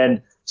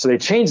 And so they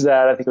changed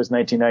that. I think it was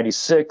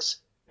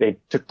 1996. They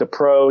took the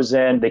pros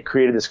in. They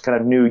created this kind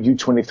of new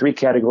U23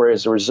 category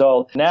as a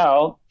result.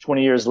 Now,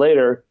 20 years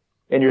later,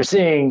 and you're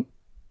seeing,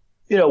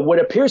 what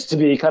appears to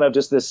be kind of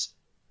just this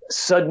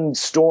sudden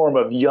storm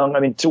of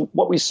young, to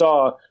what we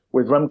saw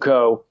with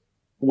Remco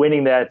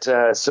winning that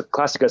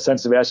Classica San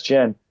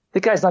Sebastian. The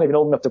guy's not even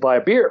old enough to buy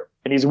a beer,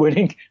 and he's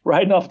winning,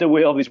 riding off the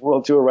wheel of these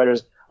World Tour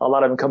riders, a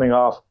lot of them coming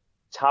off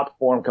top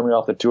form, coming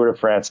off the Tour de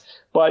France.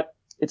 But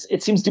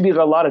it seems to be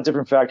a lot of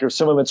different factors.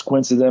 Some of it's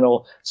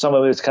coincidental. Some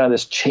of it's kind of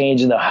this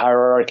change in the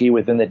hierarchy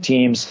within the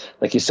teams.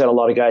 Like you said, a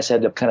lot of guys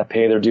had to kind of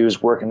pay their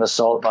dues, work in the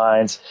salt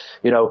mines,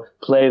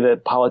 play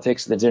the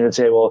politics at the dinner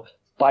table,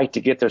 fight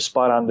to get their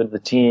spot on the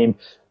team,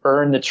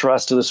 earn the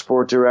trust of the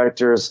sport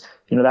directors.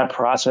 That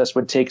process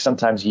would take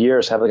sometimes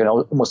years, have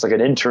almost like an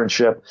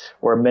internship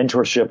or a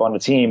mentorship on the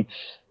team.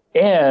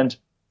 And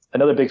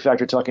another big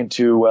factor, talking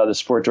to the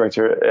sport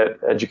director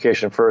at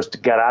Education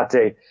First,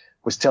 Garate,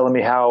 was telling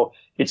me how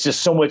it's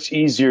just so much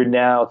easier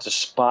now to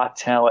spot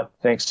talent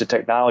thanks to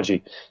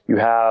technology. You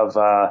have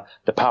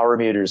the power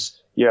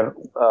meters. You have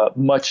a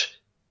much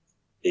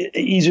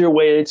easier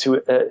way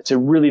to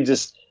really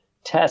just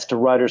test a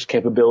rider's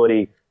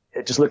capability,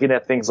 just looking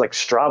at things like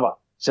Strava.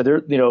 So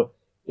they're,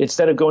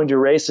 instead of going to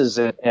races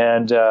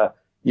and the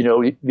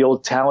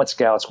old talent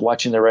scouts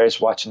watching the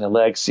race, watching the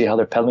legs, see how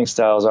their pedaling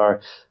styles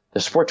are, the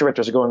sport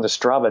directors are going to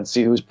Strava and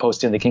see who's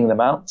posting the King of the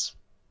Mountains.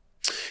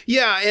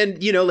 Yeah.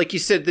 And, like you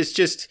said,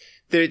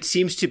 there it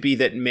seems to be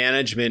that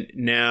management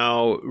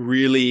now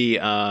really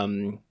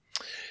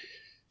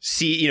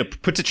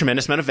puts a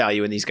tremendous amount of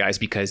value in these guys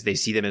because they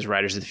see them as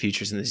riders of the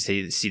futures, and they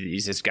see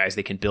these as guys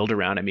they can build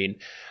around.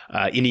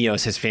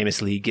 Ineos has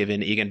famously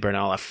given Egan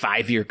Bernal a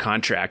 5-year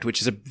contract,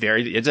 which is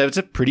it's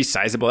a pretty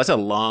sizable, that's a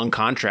long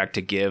contract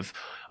to give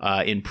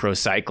in pro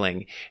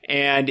cycling.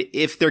 And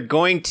if they're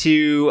going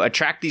to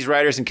attract these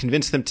riders and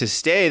convince them to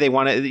stay, they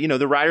want to,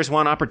 the riders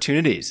want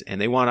opportunities, and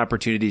they want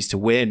opportunities to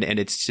win. And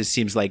it just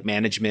seems like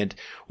management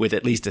with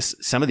at least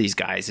some of these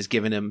guys has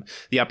given them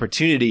the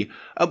opportunity.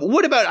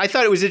 What about, I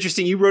thought it was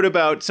interesting, you wrote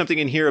about something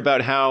in here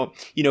about how,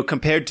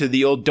 compared to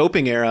the old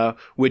doping era,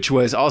 which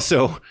was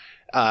also,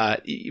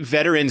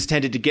 veterans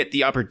tended to get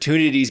the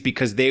opportunities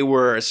because they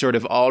were sort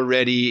of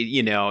already,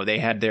 they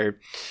had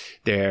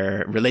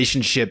their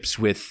relationships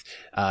with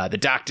the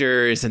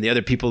doctors and the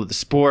other people of the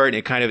sport. And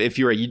it kind of, if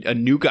you're a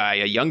new guy,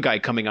 a young guy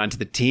coming onto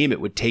the team,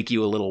 it would take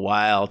you a little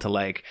while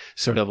to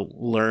sort of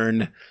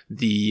learn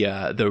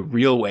the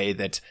real way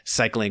that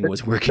cycling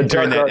was working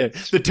during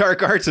the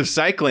dark arts of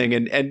cycling,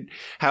 and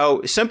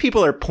how some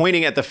people are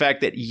pointing at the fact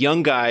that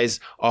young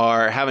guys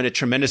are having a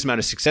tremendous amount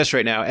of success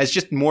right now as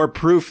just more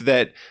proof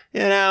that,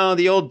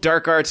 the old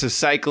dark arts of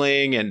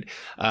cycling and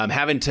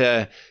having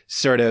to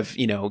sort of,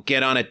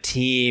 get on a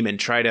team and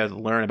try to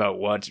learn about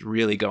what's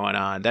really going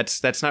on.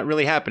 That's not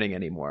really happening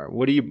anymore.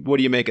 What do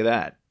you make of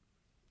that?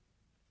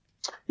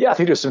 Yeah, I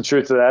think there's some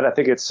truth to that. I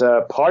think it's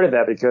part of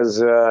that because,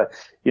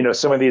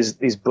 some of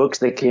these books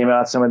that came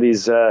out, some of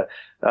these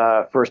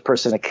first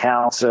person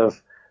accounts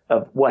of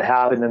what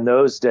happened in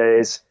those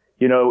days,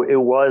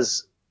 it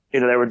was, they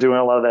were doing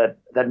a lot of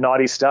that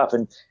naughty stuff,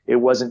 and you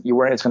weren't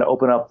going to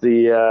open up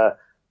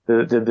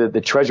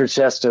the treasure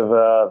chest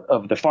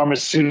of the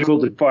pharmaceutical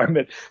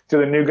department to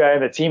the new guy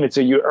in the team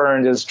until you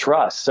earned his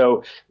trust.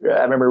 So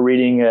I remember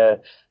reading, I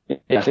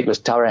think it was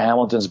Tyler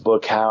Hamilton's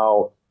book,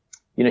 how,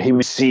 he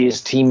would see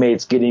his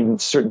teammates getting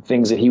certain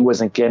things that he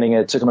wasn't getting.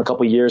 And it took him a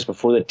couple of years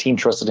before the team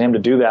trusted him to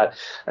do that.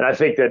 And I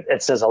think that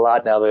it says a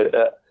lot now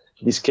that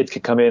these kids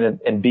could come in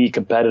and be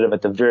competitive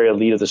at the very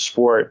elite of the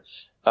sport.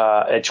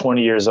 at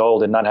 20 years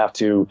old and not have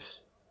to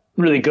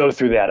really go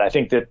through that. I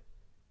think that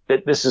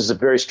this is a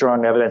very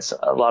strong evidence in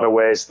a lot of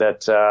ways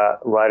that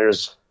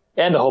riders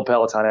and the whole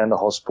peloton and the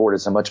whole sport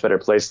is a much better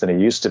place than it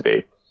used to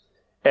be.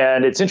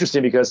 And it's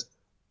interesting because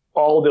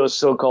all those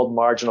so-called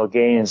marginal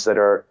gains that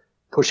are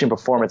pushing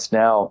performance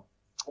now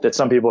that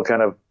some people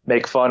kind of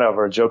make fun of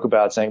or joke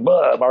about saying,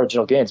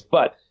 marginal gains,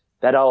 but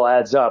that all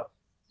adds up.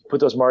 Put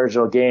those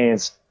marginal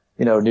gains,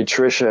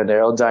 nutrition,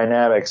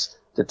 aerodynamics,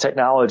 the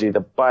technology, the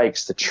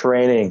bikes, the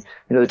training,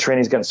 the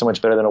training's gotten so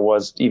much better than it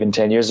was even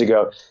 10 years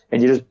ago.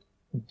 And you just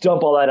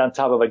dump all that on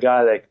top of a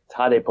guy like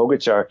Tadej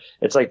Pogačar.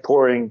 It's like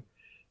pouring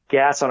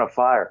gas on a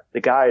fire.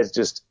 The guy is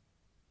just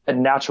a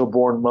natural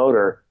born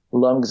motor,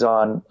 lungs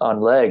on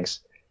legs.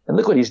 And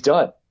look what he's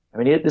done. I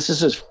mean, this is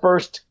his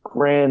first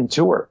Grand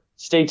Tour,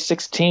 stage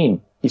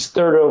 16. He's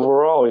third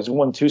overall. He's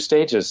won 2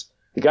 stages.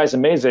 The guy's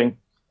amazing.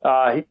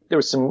 There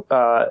was some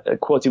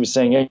quotes he was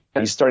saying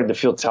he's starting to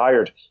feel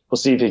tired. We'll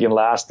see if he can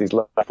last these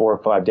last 4 or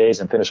 5 days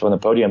and finish on the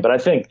podium. But I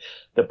think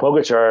that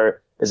Pogačar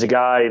is a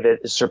guy that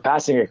is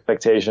surpassing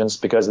expectations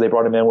because they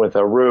brought him in with a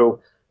Aru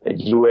at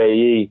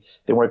UAE.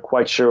 They weren't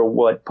quite sure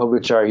what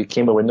Pogačar, he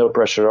came in with no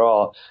pressure at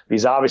all.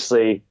 He's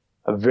obviously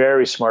a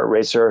very smart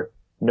racer,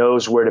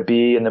 knows where to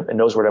be and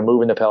knows where to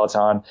move in the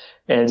peloton.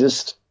 And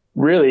just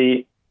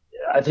really,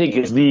 I think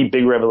is the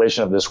big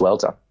revelation of this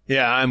Vuelta.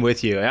 Yeah, I'm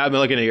with you. I'm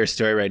looking at your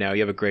story right now.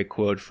 You have a great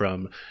quote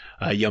from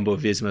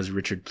Jumbo-Visma's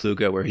Richard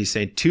Pluga where he's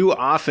saying, too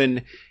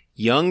often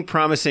young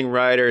promising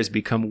riders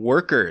become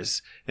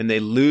workers and they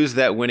lose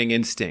that winning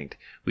instinct.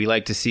 We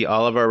like to see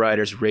all of our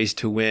riders race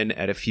to win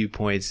at a few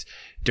points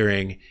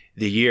during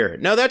the year.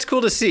 No, that's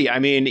cool to see. I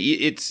mean,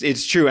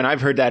 it's true. And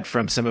I've heard that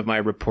from some of my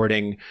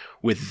reporting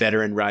with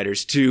veteran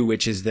riders too,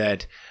 which is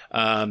that,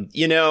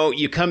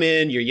 you come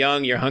in, you're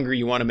young, you're hungry,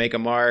 you want to make a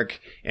mark,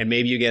 and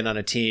maybe you get on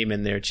a team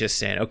and they're just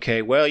saying,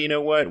 okay, well, you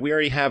know what? We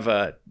already have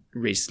a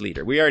race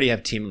leader. We already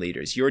have team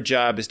leaders. Your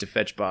job is to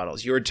fetch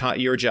bottles. Your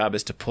job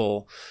is to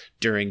pull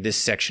during this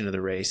section of the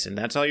race. And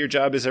that's all your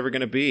job is ever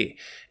going to be.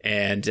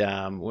 And,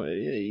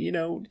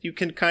 you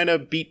can kind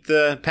of beat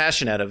the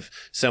passion out of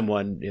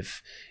someone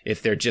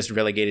if they're just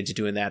relegated to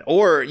doing that.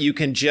 Or you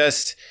can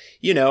just,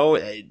 you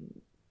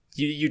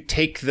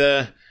take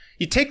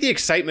the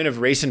excitement of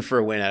racing for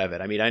a win out of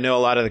it. I mean, I know a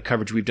lot of the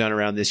coverage we've done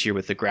around this year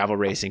with the gravel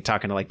racing,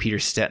 talking to like Peter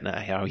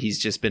Stetina, how he's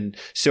just been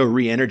so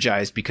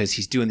re-energized because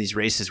he's doing these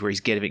races where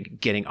he's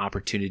getting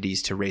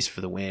opportunities to race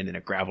for the win in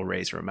a gravel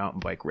race or a mountain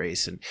bike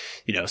race. And,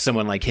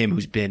 someone like him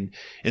who's been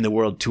in the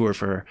World Tour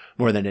for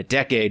more than a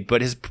decade,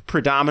 but has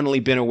predominantly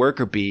been a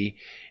worker bee.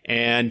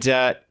 And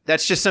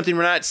that's just something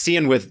we're not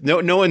seeing with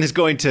no one is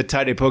going to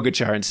Tadej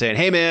Pogačar and saying,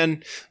 hey,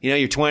 man,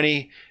 you're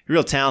 20, you're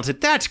real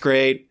talented. That's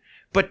great.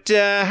 But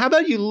how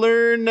about you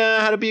learn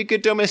how to be a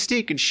good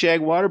domestique and shag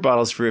water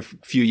bottles for a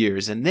few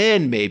years, and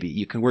then maybe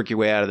you can work your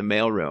way out of the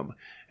mailroom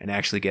and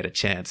actually get a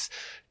chance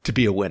to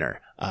be a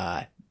winner.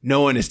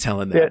 No one is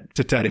telling that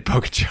to Tadej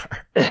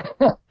Pogačar.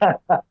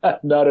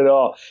 Not at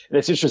all. And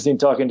it's interesting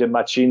talking to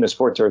Machin, the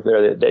sport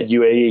director there at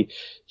UAE.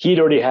 He'd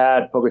already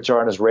had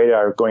Pogačar on his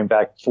radar going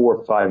back 4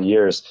 or 5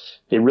 years.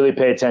 They really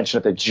pay attention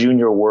at the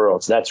junior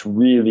worlds. That's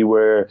really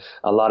where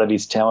a lot of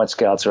these talent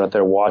scouts are out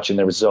there watching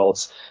the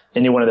results.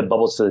 Anyone that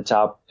bubbles to the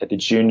top at the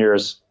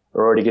juniors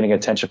are already getting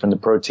attention from the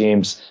pro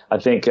teams. I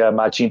think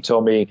Machin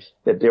told me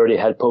that they already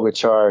had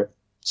Pogačar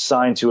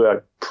signed to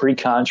a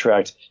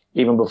pre-contract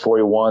even before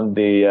he won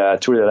the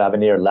Tour de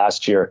l'Avenir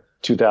last year,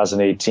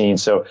 2018.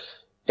 So,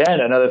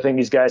 and another thing,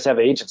 these guys have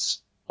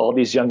agents. All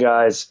these young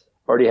guys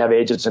already have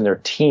agents in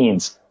their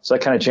teens. So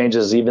that kind of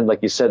changes even, like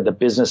you said, the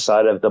business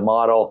side of the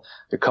model.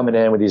 They're coming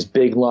in with these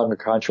big, longer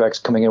contracts,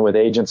 coming in with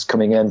agents,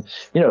 coming in,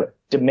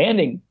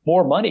 demanding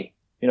more money.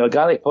 A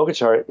guy like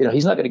Pogačar,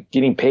 he's not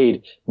getting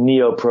paid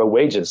neo-pro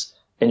wages.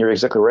 And you're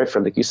exactly right,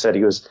 Fred. Like you said,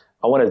 he goes,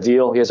 I want a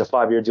deal. He has a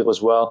 5-year deal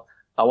as well.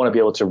 I want to be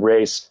able to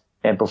race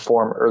and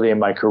perform early in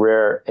my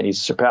career, and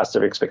he's surpassed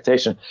their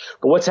expectation.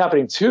 But what's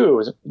happening too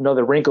is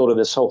another wrinkle to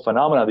this whole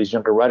phenomenon, these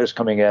younger riders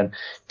coming in,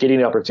 getting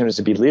the opportunities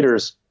to be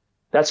leaders.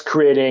 That's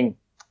creating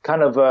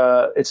kind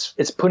of,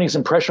 it's putting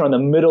some pressure on the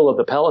middle of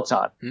the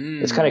peloton.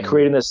 It's kind of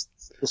creating this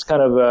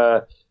kind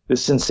of,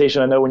 this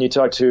sensation. I know when you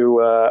talked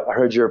to, I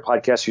heard your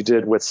podcast you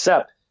did with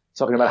Sepp,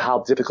 talking about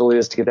how difficult it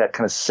is to get that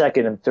kind of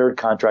second and third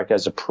contract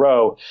as a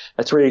pro.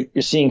 That's where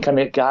you're seeing kind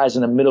of guys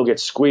in the middle get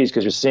squeezed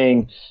because you're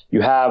seeing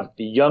you have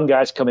the young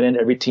guys coming in.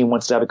 Every team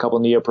wants to have a couple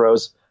of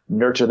neo-pros,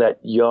 nurture that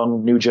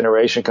young new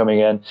generation coming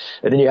in.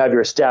 And then you have your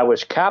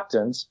established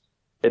captains.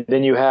 And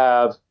then you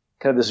have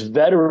kind of this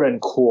veteran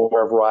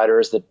core of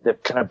riders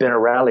that kind of been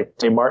around, like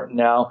Tony Martin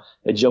now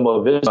at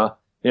Jumbo-Visma.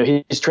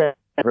 He's trained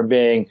from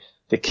being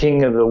the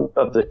king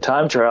of the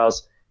time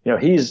trials.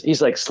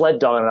 He's like sled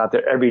dogging out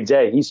there every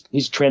day. He's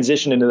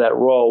transitioned into that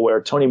role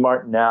where Tony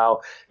Martin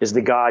now is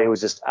the guy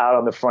who's just out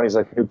on the front. He's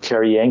like the new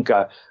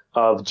Kirienka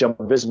of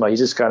Jumbo-Visma. He's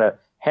just kind of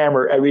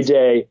hammer every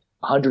day,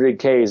 100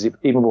 Ks,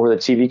 even before the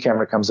TV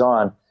camera comes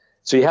on.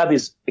 So you have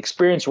these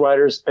experienced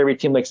riders. Every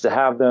team likes to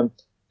have them.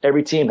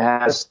 Every team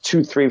has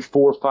 2, 3,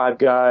 4, 5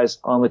 guys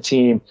on the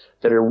team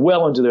that are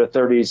well into their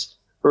 30s,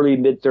 early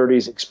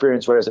mid-30s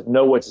experienced riders that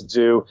know what to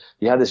do.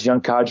 You have this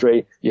young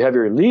cadre. You have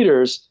your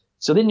leaders.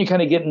 So then you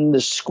kind of get in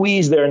the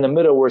squeeze there in the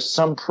middle where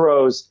some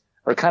pros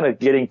are kind of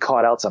getting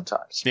caught out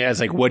sometimes. Yeah, it's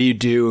like, what do you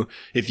do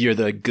if you're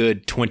the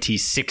good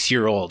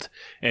 26-year-old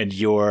and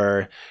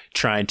you're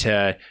trying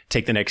to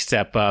take the next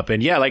step up?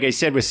 And yeah, like I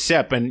said with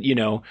Sepp, and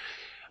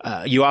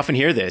you often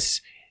hear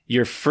this,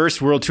 your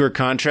first World Tour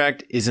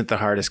contract isn't the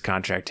hardest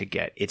contract to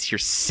get. It's your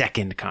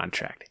second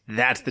contract.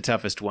 That's the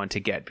toughest one to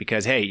get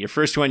because, hey, your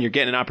first one, you're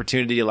getting an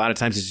opportunity. A lot of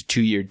times it's a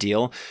 2-year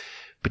deal.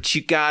 But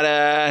you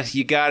gotta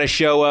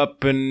show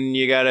up and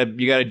you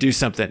gotta do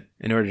something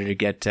in order to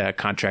get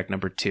contract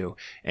number 2.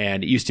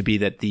 And it used to be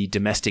that the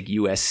domestic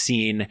U.S.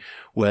 scene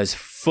was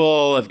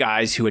full of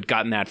guys who had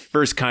gotten that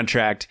first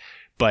contract,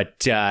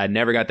 but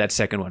never got that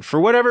second one for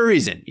whatever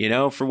reason.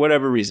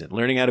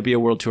 Learning how to be a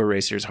World Tour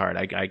racer is hard.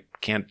 I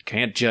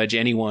can't judge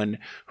anyone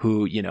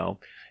who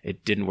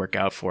it didn't work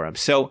out for him.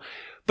 So.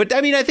 But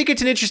I mean, I think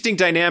it's an interesting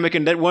dynamic,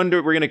 and that one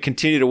we're going to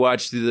continue to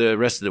watch through the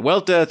rest of the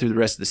Vuelta, through the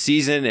rest of the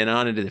season, and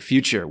on into the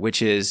future,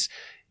 which is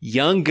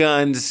young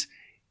guns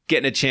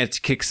getting a chance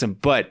to kick some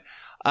butt.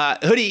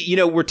 Hoodie,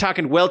 we're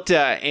talking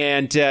Vuelta,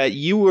 and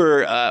you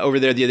were over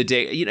there the other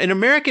day. An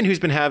American who's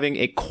been having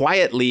a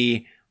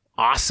quietly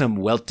awesome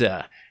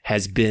Vuelta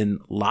has been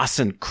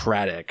Lawson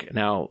Craddock.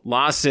 Now,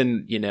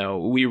 Lawson,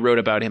 we wrote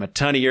about him a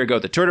ton a year ago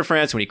at the Tour de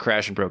France when he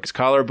crashed and broke his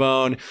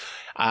collarbone.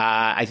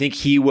 I think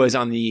he was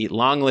on the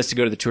long list to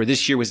go to the Tour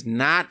this year, was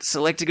not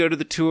selected to go to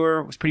the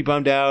Tour, was pretty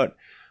bummed out.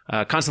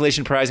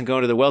 Consolation prize and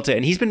going to the Vuelta,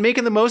 and he's been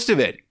making the most of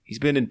it. He's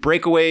been in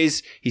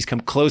breakaways. He's come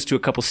close to a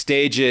couple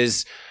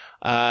stages.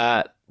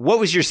 What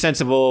was your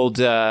sense of old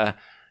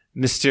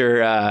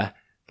Mr.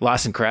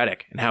 Lawson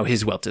Craddock and how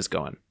his Vuelta is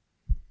going?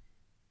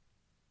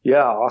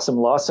 Yeah, awesome,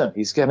 Lawson.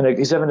 He's having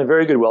a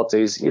very good Vuelta.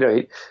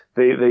 The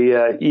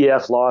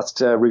EF lost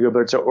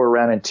Rigoberto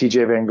Urán and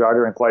TJ Van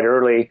Garderen quite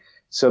early.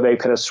 So they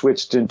kind of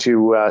switched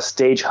into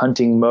stage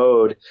hunting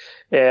mode,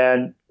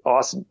 and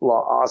awesome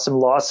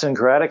Lawson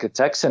Craddock, a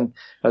Texan,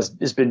 has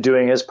been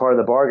doing his part of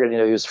the bargain. He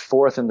was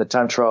 4th in the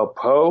time trial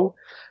Po.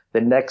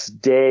 The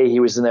next day he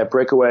was in that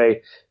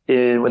breakaway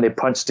when they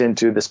punched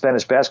into the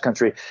Spanish Basque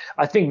Country.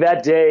 I think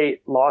that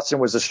day Lawson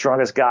was the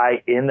strongest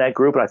guy in that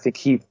group, and I think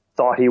he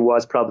thought he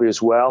was probably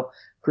as well.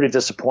 Pretty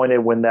disappointed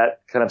when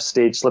that kind of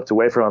stage slipped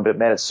away from him, but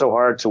man, it's so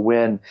hard to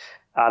win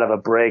out of a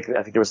break.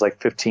 I think there was like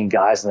 15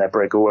 guys in that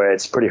breakaway.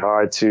 It's pretty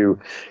hard to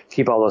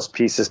keep all those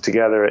pieces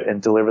together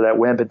and deliver that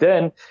win. But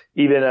then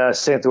even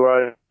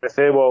Santiago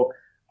Febo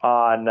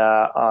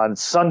on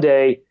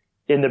Sunday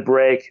in the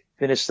break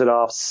finished it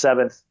off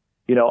 7th,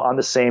 on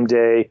the same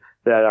day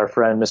that our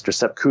friend Mr.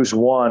 Sepp Kuss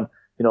won.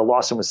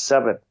 Lawson was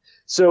 7th.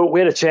 So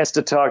we had a chance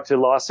to talk to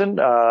Lawson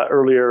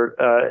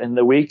earlier in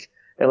the week,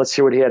 and let's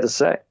hear what he had to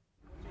say.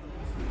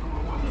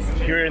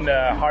 You're in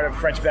the heart of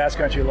French Basque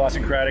Country,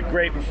 Lawson Craddock.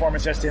 Great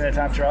performance yesterday in the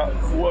time trial.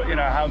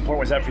 How important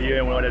was that for you,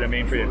 and what did it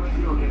mean for you?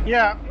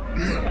 Yeah,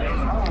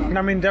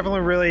 I mean,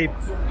 definitely really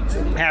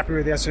happy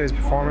with yesterday's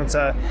performance.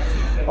 A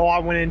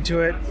lot went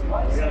into it,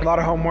 a lot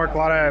of homework, a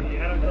lot of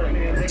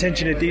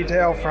attention to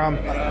detail from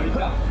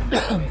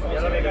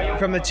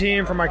the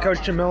team, from my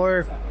coach Jim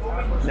Miller.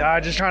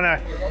 Just trying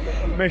to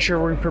make sure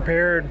we're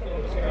prepared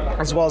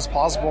as well as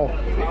possible.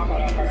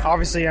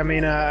 Obviously, I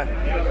mean,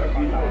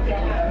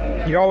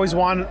 you always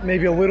want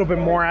maybe a little bit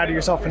more out of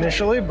yourself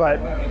initially, but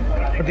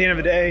at the end of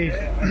the day,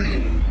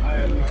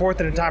 4th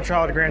in a time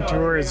trial at a Grand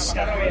Tour is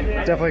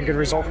definitely a good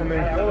result for me.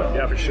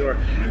 Yeah, for sure.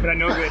 But I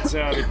know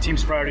that the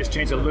team's priorities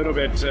changed a little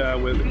bit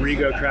with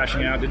Rigo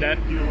crashing out. Did that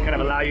kind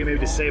of allow you maybe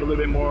to save a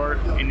little bit more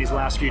in these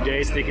last few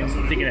days,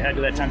 thinking ahead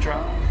to that time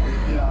trial?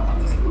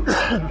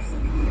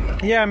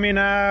 Yeah, I mean,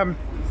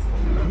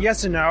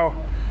 yes and no.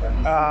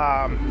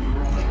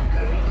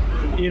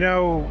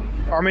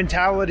 Our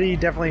mentality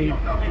definitely,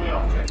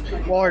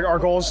 our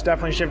goals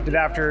definitely shifted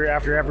after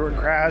everyone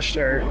crashed.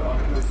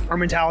 Our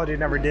mentality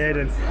never did,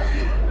 and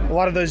a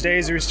lot of those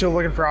days we were still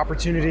looking for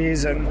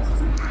opportunities, and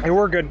they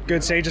were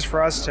good stages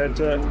for us to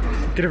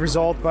get a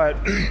result, but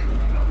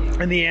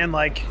in the end,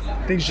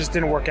 things just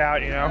didn't work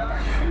out, and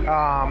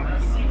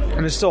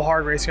it's still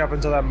hard racing up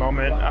until that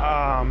moment.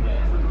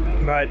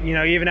 But,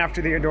 even after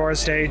the Andorra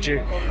stage,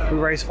 we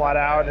raced flat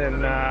out,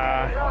 and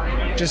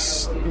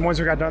just once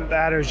we got done with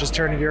that, it was just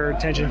turning your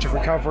attention to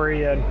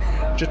recovery and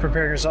just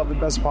preparing yourself the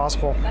best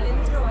possible.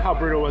 How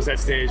brutal was that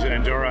stage at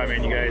Andorra? I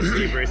mean,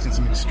 you've raced in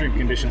some extreme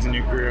conditions in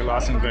your career,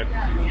 Lawson, but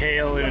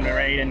hail and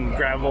rain and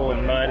gravel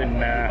and mud,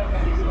 and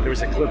there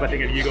was a clip, I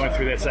think, of you going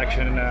through that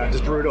section,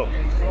 just brutal.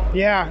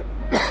 Yeah.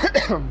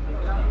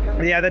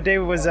 Yeah, that day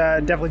was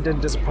definitely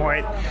didn't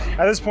disappoint.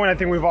 At this point, I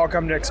think we've all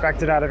come to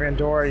expect it out of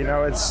Andorra.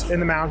 It's in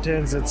the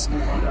mountains. It's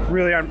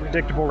really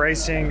unpredictable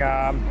racing.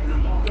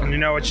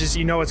 It's just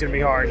it's going to be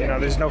hard.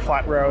 There's no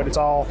flat road. It's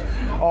all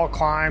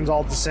climbs,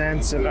 all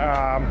descents, and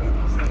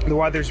the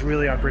weather's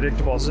really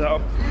unpredictable.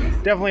 So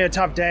definitely a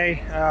tough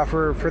day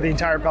for the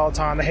entire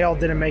peloton. The hail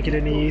didn't make it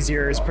any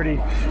easier. It's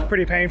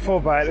pretty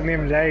painful, but at the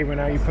end of the day,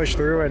 you push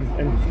through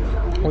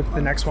and look at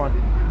the next one.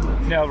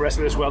 Now, the rest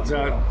of this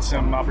Vuelta,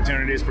 some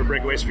opportunities for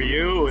breakaways for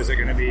you? Or is it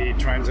going to be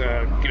trying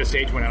to get a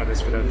stage win out of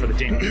this for the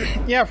team?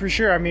 Yeah, for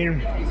sure. I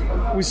mean,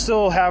 we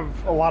still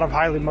have a lot of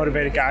highly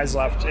motivated guys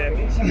left.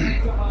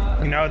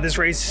 And, this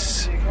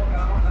race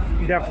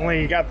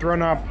definitely got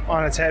thrown up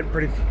on its head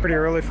pretty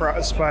early for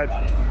us. But,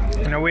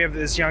 we have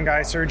this young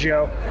guy,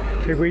 Sergio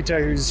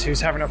Higuita, who's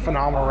having a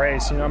phenomenal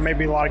race.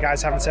 Maybe a lot of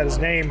guys haven't said his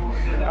name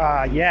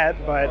yet,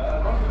 but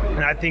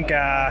I think,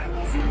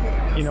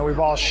 we've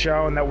all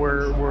shown that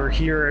we're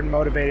here and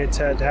motivated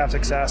to have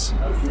success.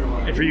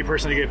 And for you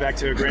personally to get back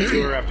to a Grand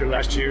Tour after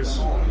last year's,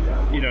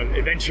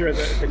 adventure,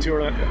 the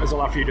Tour is a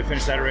lot for you to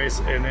finish that race,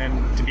 and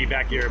then to be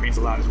back here, it means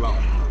a lot as well.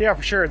 Yeah,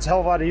 for sure. It's a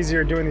hell of a lot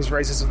easier doing these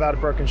races without a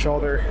broken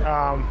shoulder.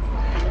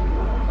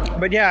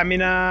 But yeah,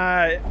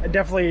 I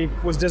definitely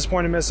was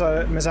disappointed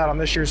to miss out on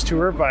this year's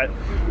Tour, but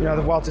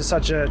the Vuelta is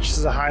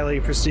just a highly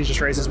prestigious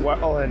race as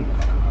well, and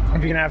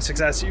if you can have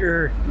success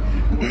here,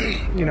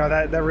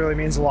 that really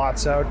means a lot.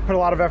 So put a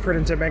lot of effort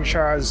into making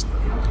sure I was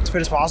as fit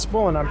as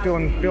possible, and I'm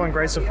feeling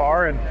great so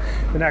far. And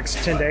the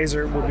next 10 days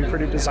will be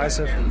pretty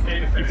decisive.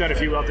 You've done a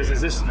few Vueltas. Is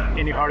this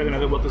any harder than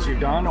other Vueltas you've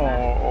done,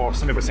 or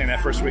some people saying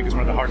that first week is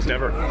one of the hardest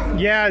ever?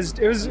 Yeah,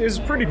 it was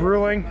pretty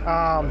grueling.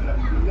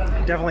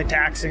 Definitely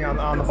taxing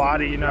on the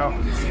body. You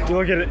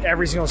look at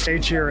every single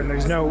stage here, and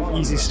there's no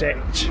easy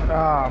stage.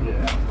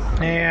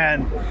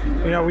 And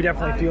we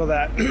definitely feel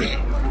that.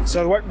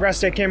 So the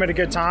rest day came at a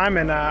good time,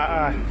 and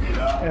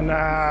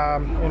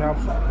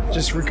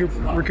just recoup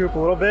a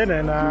little bit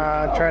and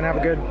try and have a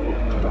good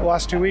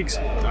last 2 weeks.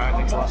 All right,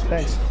 thanks a lot.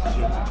 Thanks.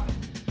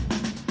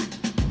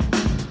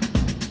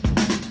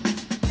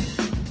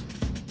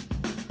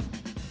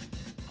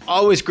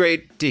 Always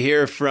great to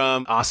hear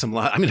from Awesome.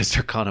 I'm going to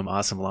start calling him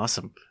Awesome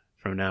Lawson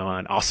from now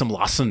on. Awesome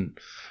Lawson.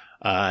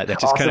 That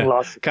just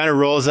kind of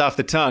rolls off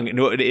the tongue.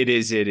 No, it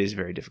is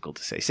very difficult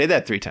to say. Say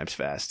that 3 times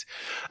fast.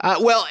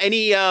 Well,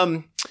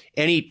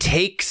 any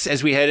takes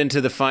as we head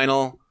into the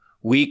final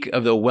week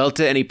of the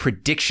Vuelta? Any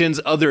predictions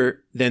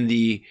other than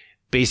the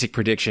basic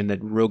prediction that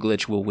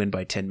Roglic will win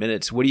by 10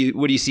 minutes? What do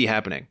you see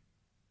happening?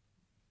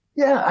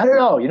 Yeah, I don't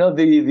know.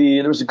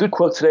 There was a good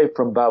quote today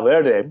from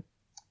Valverde,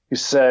 who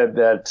said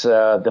that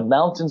the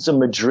mountains of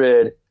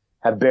Madrid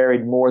have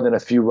buried more than a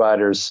few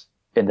riders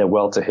in the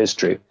Vuelta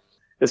history.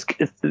 It's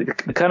the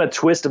kind of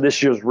twist of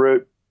this year's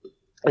route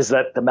is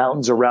that the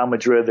mountains around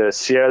Madrid, the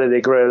Sierra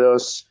de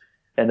Gredos,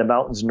 and the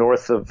mountains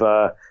north of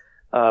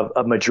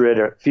Madrid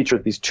are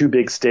featured these 2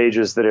 big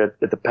stages that are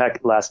at the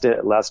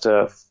last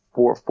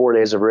 4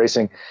 days of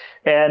racing.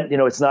 And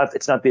it's not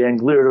the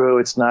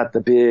Angliru, it's not the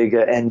big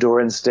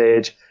Andorran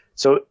stage.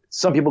 So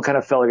some people kind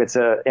of felt like it's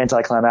an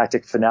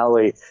anticlimactic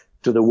finale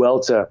to the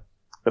Vuelta.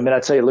 I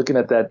tell you, looking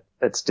at that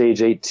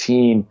stage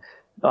 18.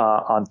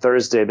 On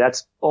Thursday,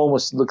 that's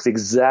almost looks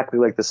exactly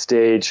like the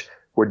stage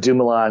where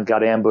Dumoulin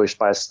got ambushed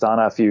by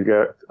Astana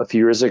a few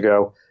years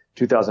ago,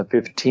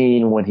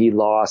 2015, when he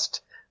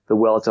lost the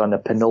Vuelta on the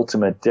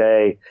penultimate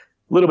day.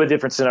 A little bit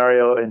different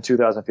scenario in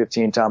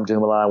 2015. Tom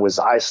Dumoulin was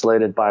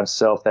isolated by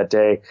himself that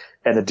day,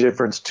 and the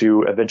difference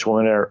to eventual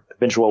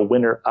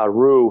winner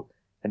Aru,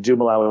 and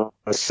Dumoulin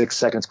was 6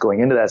 seconds going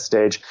into that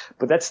stage.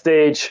 But that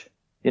stage,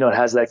 it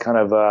has that kind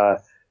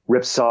of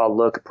ripsaw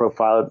look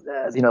profile.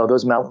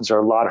 Those mountains are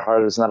a lot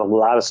harder. There's not a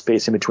lot of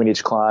space in between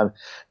each climb.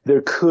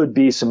 There could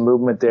be some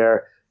movement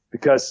there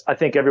because I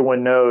think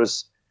everyone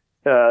knows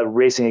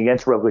racing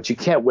against Roglic, you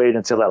can't wait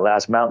until that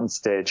last mountain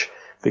stage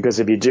because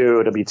if you do,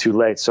 it'll be too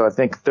late. So I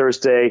think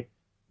Thursday,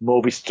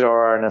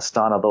 Movistar and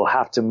Astana, they'll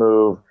have to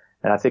move,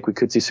 and I think we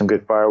could see some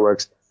good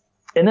fireworks.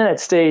 And then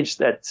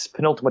that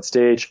penultimate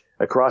stage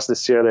across the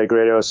Sierra de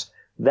Gredos,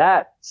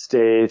 that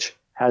stage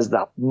has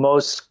the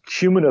most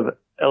cumulative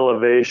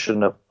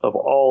elevation of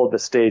all of the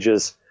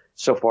stages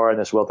so far in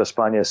this Vuelta a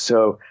España.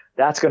 So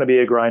that's going to be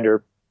a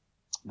grinder.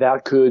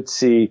 That could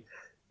see,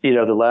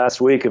 the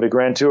last week of a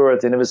Grand Tour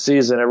at the end of a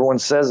season. Everyone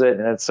says it,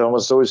 and it's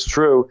almost always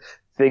true.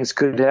 Things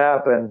could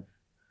happen.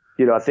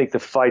 I think the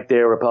fight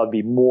there will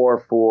probably be more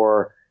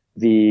for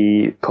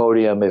the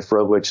podium if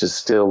Roglic is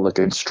still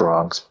looking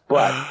strong.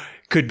 But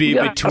could be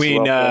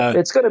between.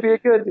 It's going to be a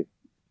good.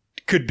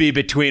 Could be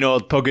between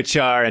old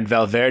Pogačar and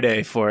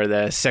Valverde for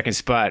the second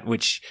spot,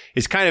 which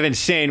is kind of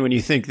insane when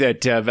you think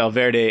that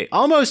Valverde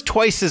almost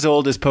twice as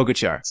old as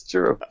Pogačar. It's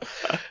true.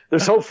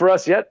 There's hope for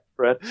us yet,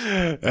 Brett.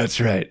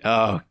 That's right.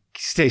 Oh,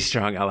 stay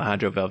strong,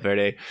 Alejandro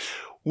Valverde.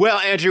 Well,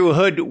 Andrew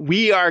Hood,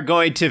 we are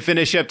going to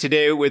finish up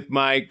today with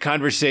my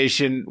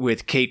conversation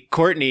with Kate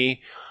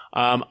Courtney.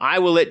 I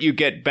will let you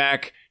get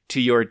back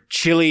to your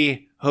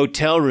chilly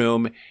hotel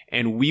room,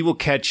 and we will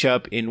catch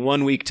up in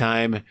 1 week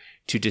time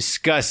to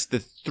discuss the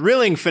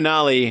thrilling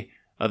finale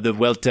of the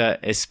Vuelta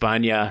a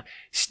España.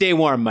 Stay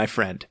warm, my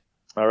friend.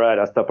 All right,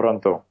 hasta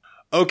pronto.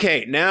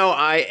 Okay, now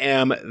I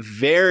am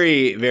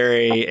very,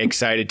 very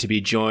excited to be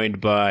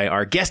joined by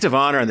our guest of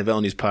honor on the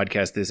Velo News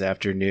podcast this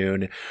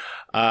afternoon,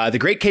 the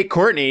great Kate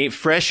Courtney,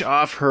 fresh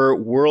off her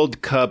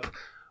World Cup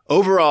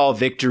overall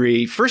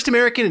victory. First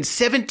American in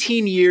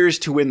 17 years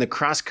to win the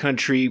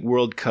cross-country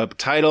World Cup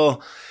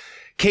title.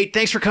 Kate,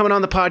 thanks for coming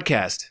on the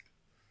podcast.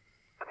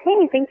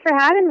 Hey, thanks for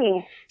having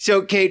me.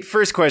 So, Kate,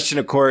 first question,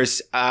 of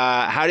course,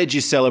 how did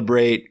you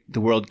celebrate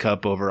the World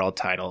Cup overall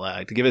title?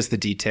 To give us the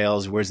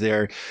details, was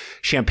there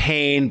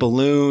champagne,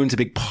 balloons, a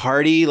big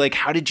party? Like,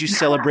 how did you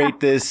celebrate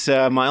this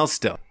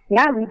milestone?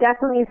 Yeah, we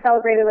definitely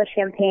celebrated with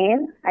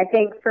champagne. I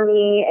think for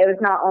me, it was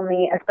not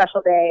only a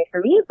special day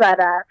for me, but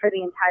for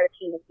the entire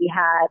team. We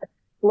had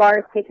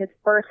Lars take his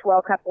first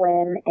World Cup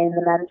win in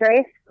the men's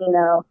race.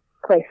 Nino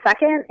placed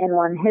second and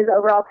won his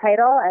overall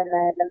title, and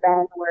then the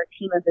men were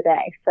team of the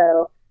day.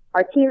 So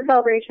our team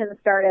celebration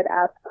started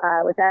up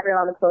with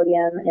everyone on the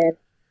podium and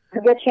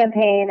some good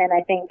champagne. And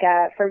I think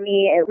for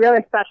me, it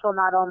really special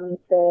not only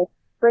to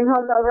bring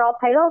home the overall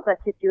title, but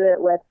to do it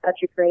with such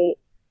a great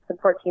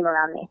support team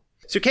around me.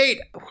 So, Kate,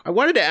 I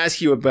wanted to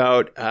ask you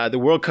about the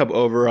World Cup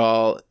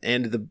overall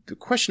and the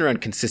question around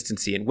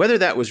consistency and whether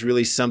that was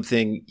really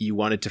something you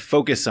wanted to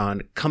focus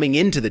on coming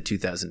into the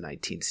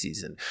 2019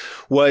 season.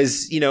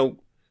 Was,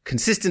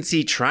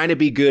 consistency, trying to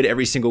be good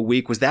every single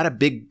week, was that a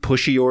big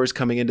push of yours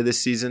coming into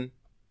this season?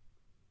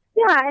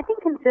 Yeah, I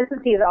think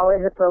consistency is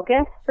always a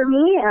focus for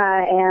me,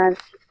 and,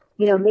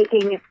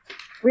 making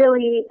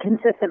really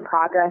consistent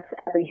progress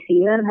every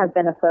season has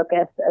been a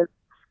focus of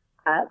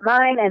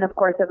mine and, of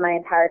course, of my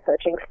entire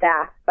coaching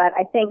staff. But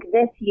I think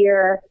this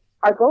year,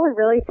 our goal is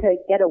really to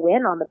get a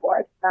win on the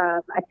board.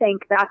 I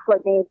think that's what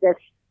made this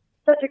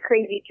such a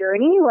crazy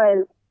journey.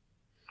 Was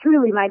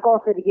truly my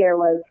goal for the year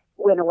was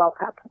win a World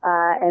Cup.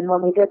 And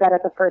when we did that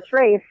at the first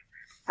race,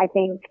 I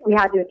think we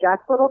had to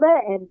adjust a little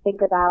bit and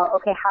think about,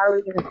 okay, how are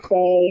we going to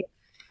stay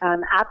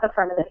at the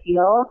front of the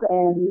field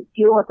and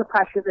deal with the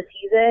pressure of the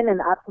season and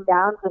the ups and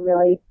downs and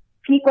really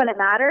peak when it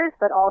matters,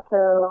 but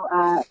also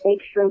make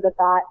sure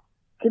that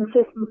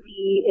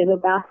consistency is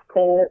enough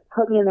to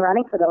put me in the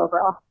running for the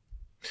overall.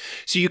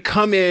 So you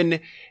come in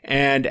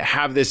and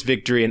have this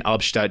victory in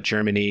Albstadt,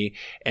 Germany,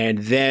 and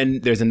then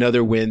there's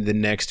another win the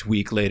next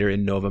week later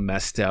in Nové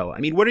Mesto. I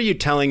mean, what are you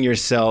telling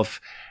yourself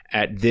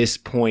at this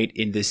point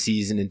in the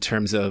season in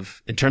terms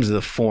of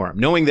the form,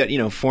 knowing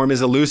that, form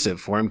is elusive,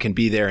 form can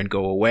be there and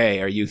go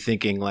away? Are you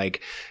thinking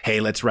like,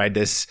 hey, let's ride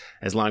this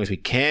as long as we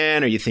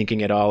can? Are you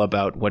thinking at all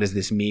about what does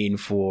this mean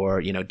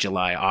for,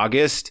 July,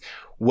 August?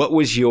 What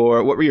were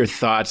your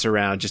thoughts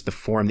around just the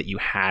form that you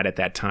had at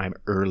that time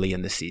early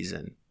in the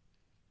season?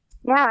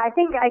 Yeah, I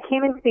think I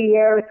came into the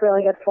year with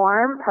really good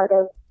form. Part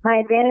of my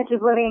advantage is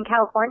living in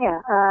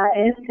California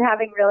and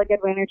having really good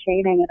winter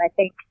training. And I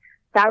think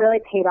that really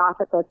paid off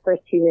at those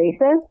first two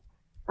races.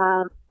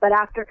 But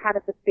after kind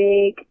of the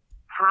big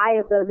high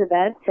of those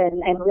events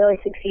and really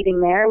succeeding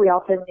there, we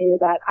also knew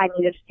that I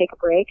needed to take a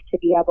break to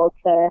be able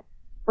to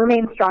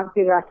remain strong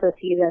through the rest of the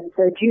season.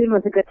 So June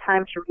was a good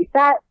time to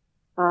reset.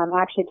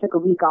 I actually took a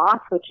week off,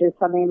 which is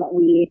something that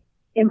we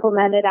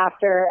implemented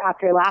after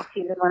last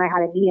season when I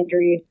had a knee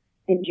injury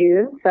in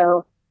June.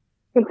 So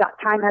I think that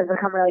time has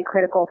become really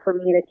critical for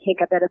me to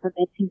take a bit of a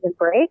mid-season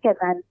break and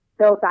then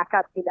build back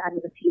up through the end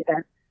of the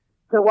season.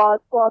 So while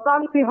it's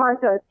obviously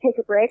hard to take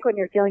a break when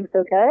you're feeling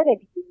so good and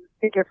you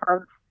think your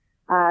form's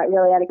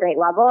really at a great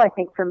level, I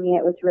think for me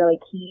it was really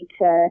key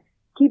to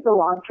keep the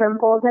long-term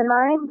goals in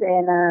mind.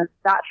 And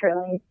that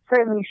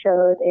certainly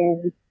showed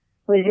in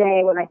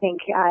Leger when I think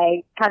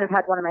I kind of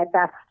had one of my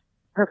best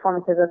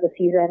performances of the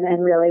season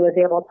and really was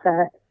able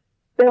to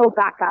build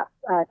back up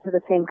to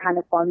the same kind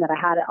of form that I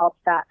had at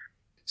Albstadt.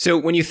 So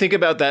when you think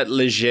about that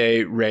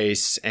Leger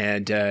race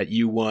and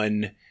you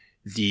won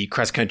the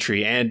cross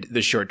country and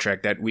the short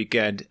track that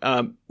weekend,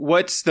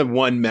 what's the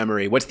one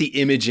memory, what's the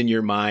image in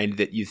your mind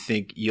that you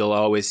think you'll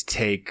always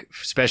take,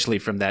 especially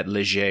from that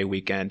Leger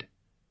weekend?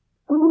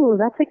 Ooh,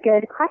 that's a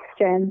good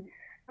question.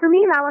 For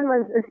me, that one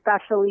was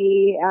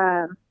especially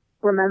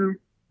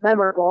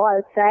memorable, I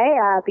would say,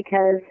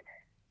 because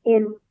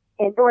in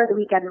Indoor the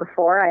weekend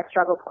before, I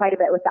struggled quite a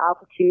bit with the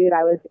altitude.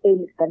 I was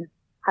eighth and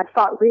had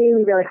fought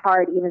really, really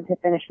hard even to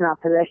finish in that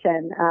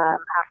position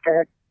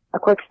after a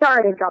quick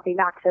start and dropping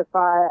back so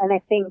far. And I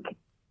think,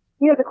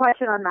 the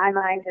question on my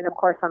mind and, of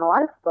course, on a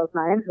lot of people's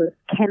minds was,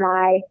 can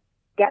I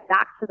get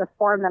back to the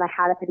form that I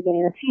had at the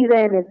beginning of the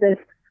season? Is this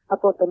a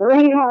blip in the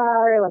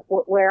radar? Like,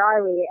 where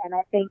are we? And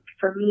I think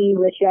for me,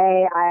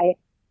 Leger, I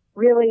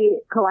really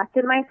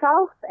collected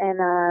myself and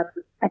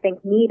I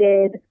think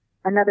needed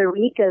another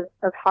week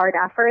of hard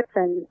efforts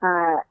and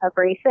of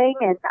racing,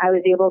 and I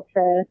was able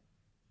to,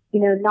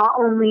 not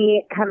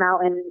only come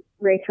out and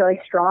race really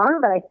strong,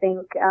 but I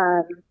think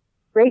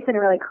race in a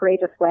really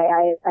courageous way.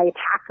 I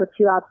attacked with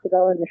 2 laps to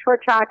go in the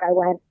short track. I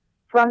went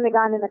from the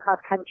gun in the cross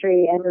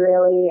country and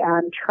really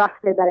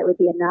trusted that it would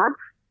be enough.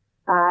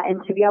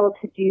 And to be able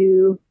to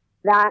do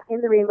that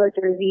in the rainbow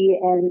jersey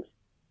and,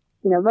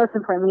 most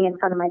importantly in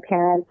front of my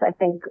parents, I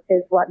think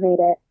is what made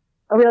it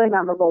a really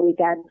memorable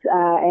weekend.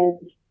 And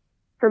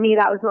for me,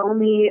 that was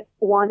only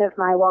one of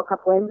my World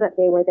Cup wins that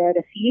they were there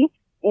to see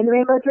in the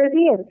rainbow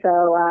jersey. And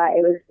so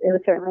it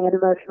was certainly an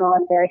emotional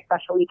and very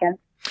special weekend.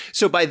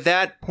 So by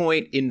that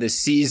point in the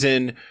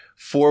season,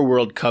 4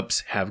 World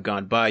Cups have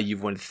gone by.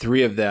 You've won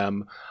 3 of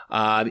them.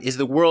 Is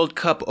the World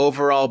Cup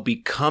overall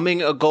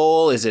becoming a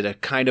goal? Is it a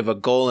kind of a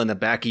goal in the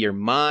back of your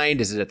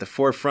mind? Is it at the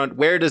forefront?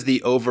 Where does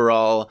the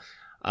overall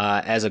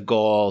as a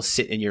goal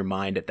sit in your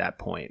mind at that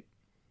point?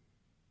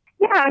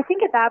 Yeah, I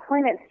think at that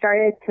point it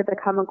started to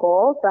become a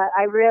goal, but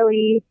I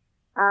really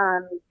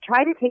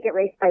try to take it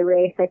race by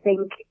race. I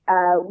think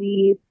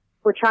we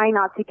were trying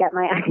not to get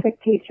my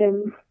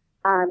expectations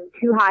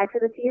too high for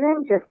the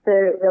season, just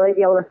to really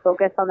be able to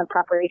focus on the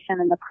preparation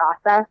and the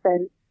process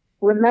and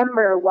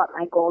remember what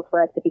my goals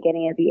were at the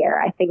beginning of the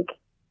year. I think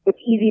it's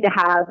easy to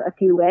have a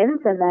few wins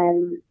and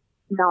then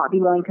not be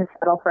willing to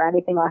settle for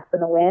anything less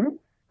than a win.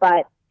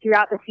 But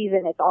throughout the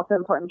season, it's also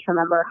important to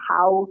remember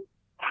how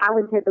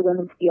talented the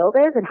women's field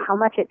is and how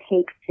much it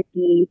takes to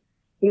be,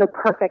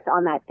 perfect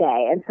on that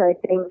day. And so I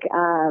think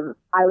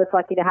I was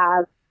lucky to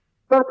have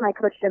both my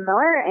coach, Jim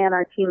Miller, and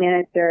our team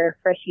manager,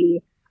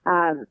 Frishy,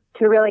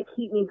 to really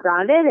keep me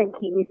grounded and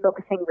keep me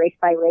focusing race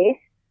by race,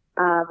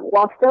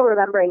 while still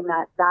remembering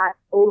that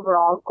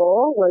overall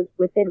goal was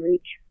within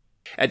reach.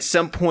 At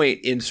some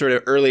point in sort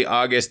of early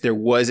August, there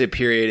was a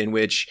period in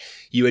which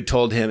you had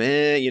told him,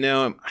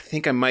 I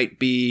think I might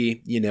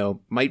be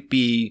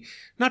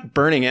not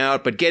burning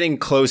out, but getting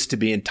close to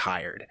being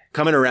tired,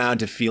 coming around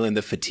to feeling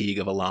the fatigue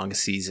of a long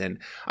season.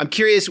 I'm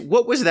curious,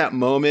 what was that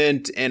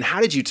moment and how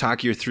did you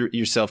talk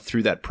yourself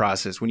through that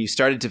process when you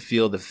started to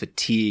feel the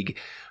fatigue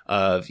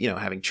of,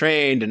 having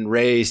trained and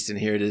raced, and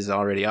here it is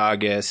already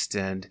August,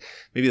 and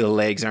maybe the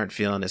legs aren't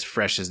feeling as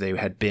fresh as they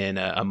had been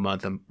a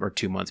month or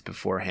 2 months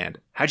beforehand.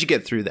 How'd you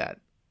get through that?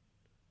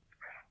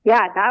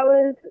 Yeah, that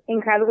was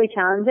incredibly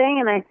challenging,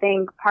 and I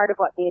think part of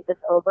what made this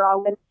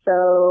overall win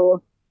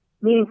so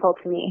meaningful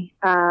to me.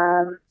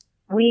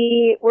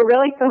 We were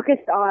really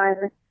focused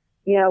on,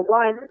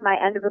 one, my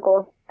end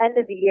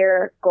of the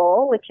year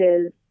goal, which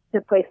is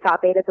to place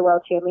top 8 at the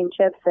World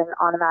Championships and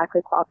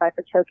automatically qualify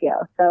for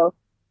Tokyo. So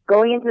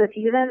going into the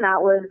season,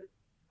 that was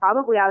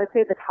probably, I would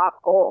say, the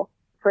top goal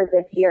for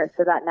this year,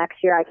 so that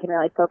next year I can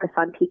really focus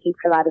on peaking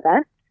for that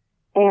event.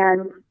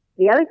 And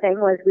the other thing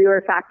was we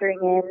were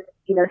factoring in,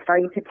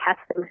 starting to test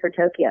things for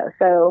Tokyo.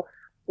 So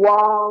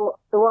while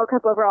the World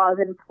Cup overall is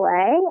in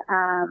play,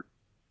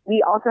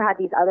 we also had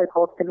these other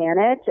goals to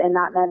manage, and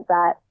that meant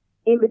that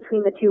in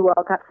between the 2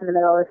 World Cups in the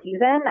middle of the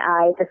season,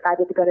 I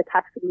decided to go to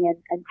Tuscany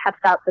and test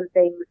out some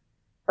things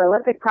for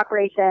Olympic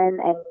preparation,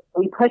 and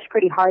we pushed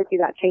pretty hard through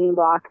that training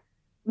block,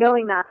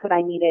 knowing that's what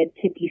I needed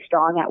to be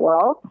strong at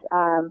Worlds.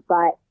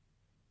 But,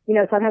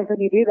 sometimes when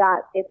you do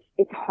that,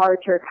 it's hard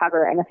to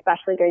recover. And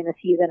especially during the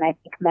season, I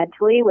think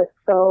mentally with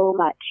so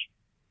much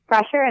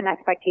pressure and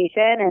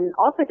expectation and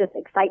also just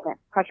excitement.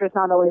 Pressure is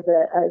not always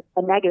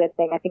a negative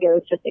thing. I think it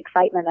was just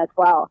excitement as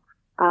well.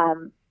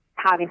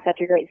 Having such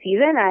a great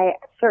season, I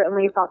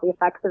certainly felt the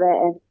effects of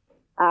it.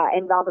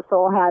 And Val di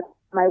Sole had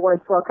my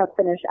worst World Cup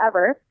finish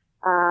ever.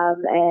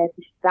 And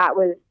that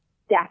was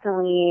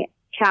definitely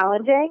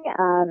challenging.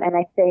 And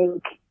I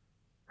think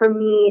for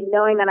me,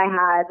 knowing that I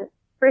had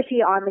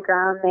Frishy on the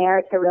ground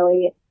there to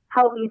really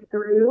help me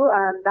through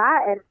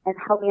that and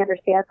help me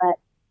understand that,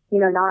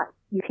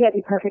 you can't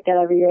be perfect at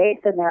every race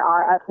and there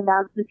are ups and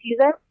downs this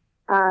season.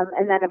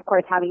 And then, of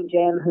course, having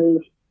Jim,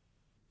 who's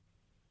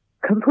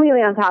completely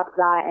on top of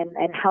that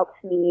and helps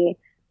me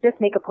just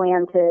make a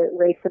plan to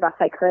race the best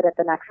I could at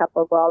the next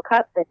couple of World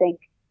Cups. I think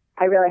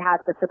I really had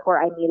the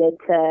support I needed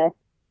to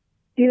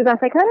do the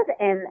best I could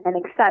and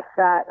accept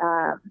that,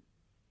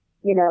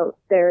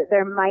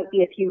 there might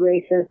be a few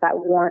races that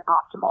weren't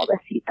optimal this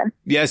season.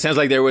 Yeah, it sounds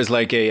like there was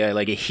there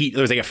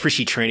was a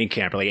Frishy training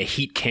camp or like a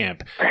heat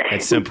camp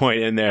at some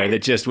point in there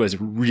that just was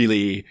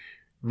really,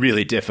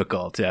 really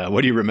difficult.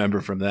 What do you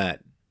remember from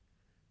that?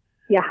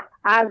 Yeah,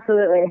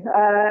 absolutely.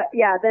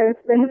 There's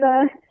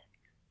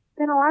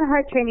been a lot of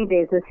hard training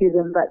days this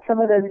season, but some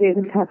of those days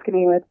in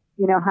Tuscany with,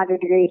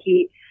 100-degree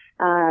heat,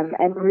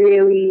 and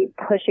really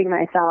pushing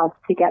myself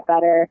to get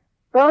better,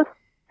 both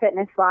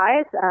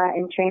fitness-wise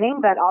in training,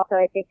 but also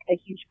I think a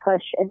huge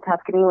push in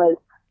Tuscany was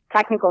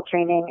technical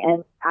training,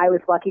 and I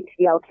was lucky to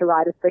be able to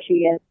ride with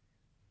Frishy and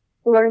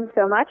learn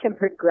so much and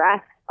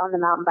progress on the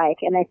mountain bike.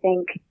 And I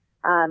think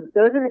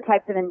those are the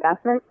types of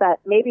investments that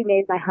maybe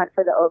made my hunt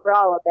for the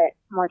overall a bit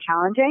more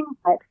challenging,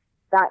 but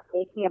that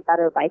makes me a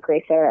better bike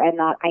racer and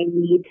that I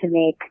need to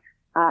make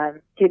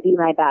to be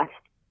my best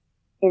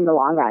in the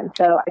long run.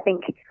 So I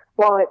think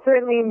while it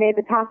certainly made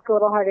the task a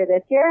little harder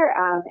this year,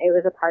 it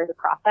was a part of the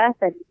process,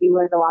 and we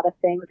learned a lot of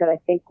things that I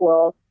think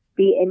will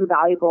be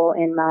invaluable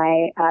in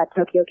my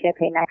Tokyo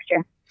campaign next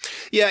year.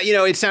 Yeah,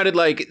 it sounded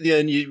like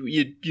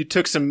you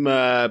took some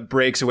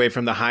breaks away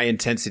from the high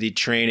intensity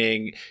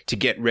training to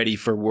get ready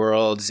for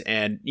Worlds,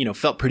 and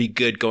felt pretty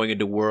good going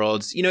into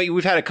Worlds.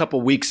 We've had a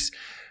couple weeks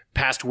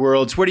past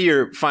Worlds. What are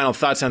your final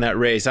thoughts on that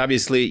race?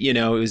 Obviously,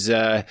 it was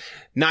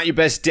not your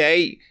best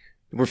day.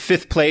 We're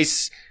 5th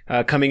place.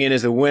 Coming in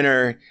as the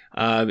winner,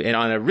 and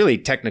on a really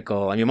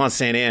technical, Mont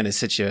Saint Anne is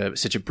such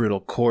a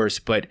brutal course,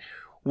 but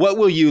what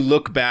will you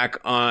look back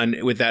on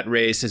with that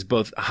race as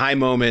both high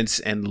moments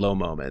and low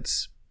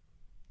moments?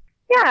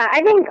 Yeah,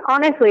 I think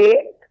honestly,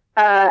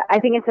 I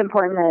think it's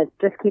important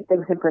to just keep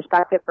things in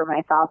perspective for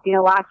myself.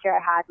 Last year I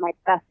had my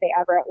best day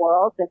ever at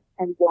Worlds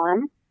and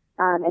won,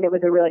 and it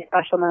was a really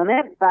special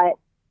moment, but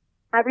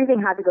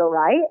everything had to go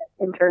right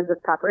in terms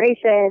of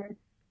preparation,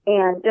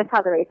 and just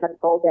how the race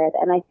unfolded.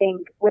 And I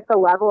think with the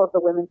level of the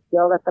women's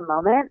field at the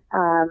moment,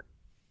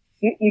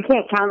 you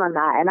can't count on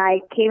that. And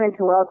I came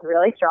into Worlds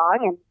really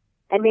strong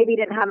and maybe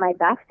didn't have my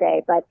best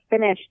day, but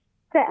finished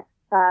fifth,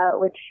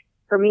 which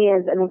for me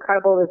is an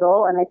incredible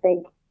result. And I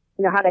think,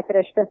 had I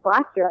finished fifth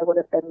last year, I would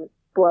have been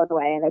blown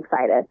away and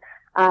excited.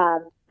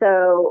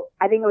 So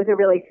I think it was a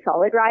really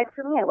solid ride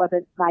for me. It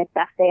wasn't my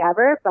best day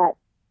ever, but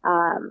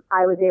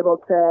I was able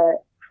to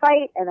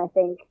fight and I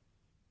think,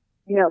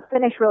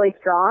 finish really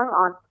strong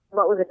on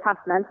what was a tough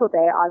mental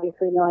day,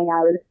 obviously knowing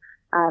I was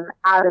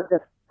out of the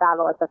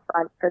battle at the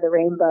front for the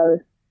rainbows.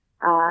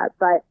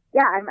 But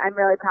yeah, I'm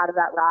really proud of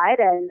that ride.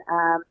 And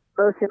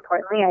most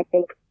importantly, I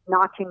think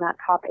notching that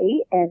top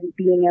 8 and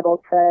being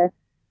able to,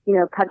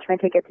 punch my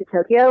ticket to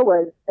Tokyo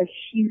was a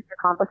huge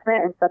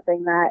accomplishment and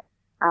something that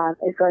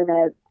is going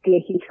to be a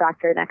huge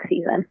factor next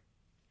season.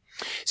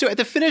 So at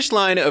the finish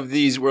line of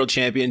these World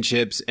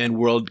Championships and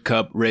World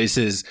Cup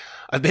races,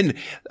 I've been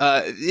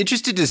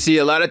interested to see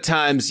a lot of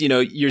times,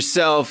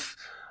 yourself,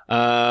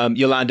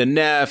 Jolanda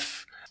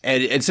Neff,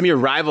 and some of your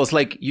rivals,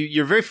 like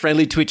you're very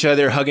friendly to each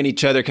other, hugging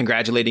each other,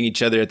 congratulating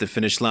each other at the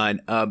finish line.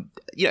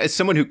 As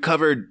someone who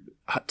covered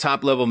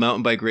top level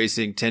mountain bike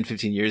racing 10,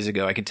 15 years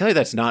ago, I can tell you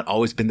that's not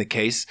always been the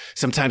case.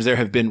 Sometimes there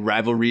have been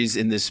rivalries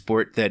in this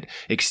sport that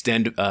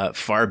extend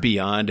far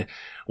beyond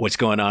what's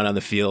going on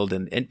the field.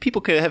 And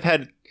people could have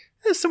had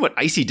somewhat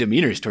icy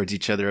demeanors towards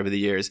each other over the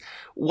years.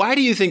 Why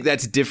do you think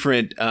that's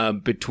different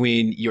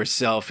between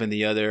yourself and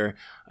the other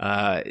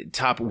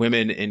top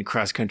women in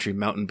cross-country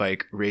mountain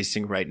bike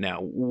racing right now?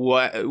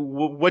 Why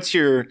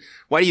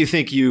do you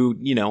think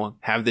you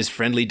have this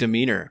friendly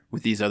demeanor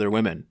with these other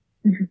women?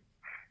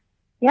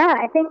 Yeah,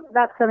 I think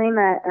that's something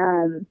that,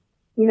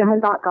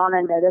 has not gone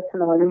unnoticed in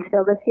the women's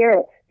field this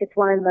year. It's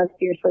one of the most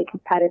fiercely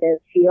competitive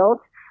fields,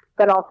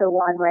 but also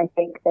one where I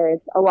think there's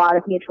a lot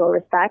of mutual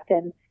respect.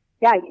 And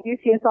yeah, you do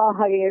see us all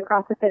hugging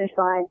across the finish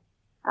line.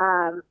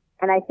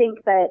 And I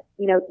think that,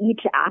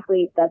 each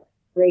athlete that's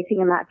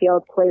racing in that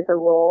field plays a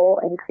role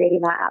in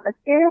creating that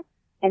atmosphere.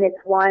 And it's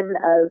one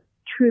of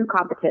true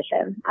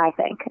competition, I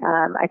think.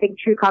 I think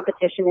true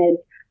competition is,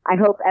 I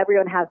hope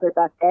everyone has their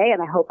best day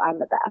and I hope I'm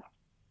the best.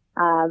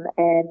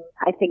 And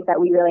I think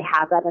that we really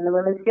have that in the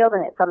women's field,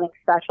 and it's something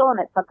special and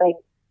it's something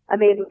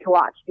amazing to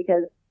watch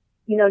because,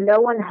 no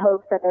one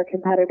hopes that their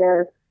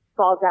competitor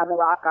falls down the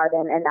rock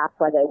garden and that's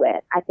why they win.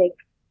 I think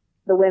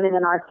the women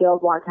in our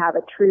field want to have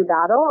a true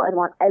battle and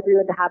want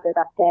everyone to have their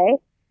best day,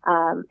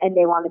 and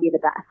they want to be the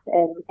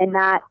best. And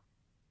that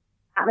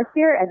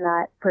atmosphere and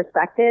that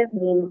perspective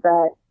means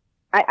that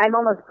I'm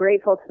almost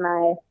grateful to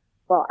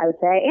I would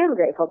say I am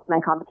grateful to my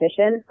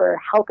competition for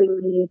helping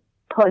me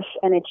push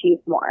and achieve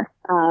more.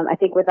 I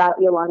think without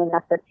Jolanda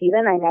Neff this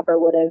season, I never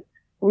would have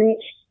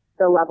reached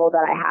the level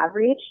that I have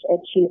reached. And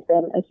she's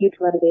been a huge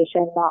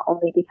motivation, not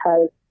only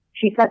because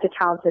she's such a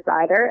talented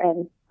rider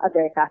and a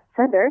very fast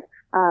ascender,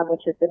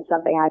 which has been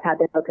something I've had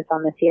to focus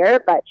on this year,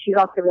 but she's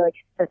also really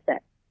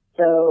consistent.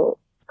 So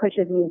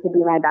pushes me to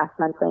be my best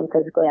mentally and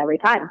physically every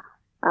time.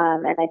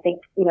 And I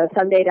think,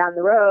 someday down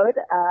the road,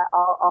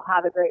 I'll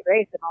have a great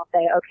race and I'll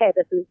say, okay,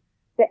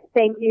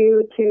 thank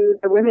you to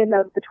the women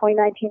of the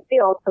 2019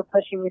 field for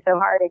pushing me so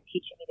hard and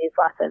teaching me these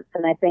lessons.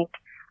 And I think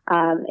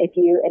if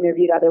you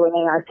interviewed other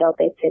women in our field,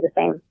 they'd say the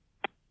same.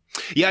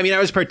 Yeah, I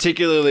was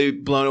particularly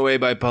blown away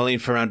by Pauline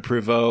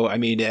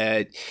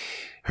Ferrand-Prévot.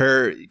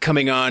 Her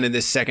coming on in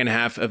the second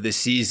half of the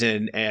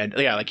season and,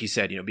 yeah, like you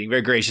said, being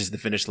very gracious at the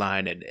finish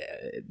line and,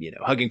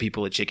 hugging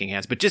people and shaking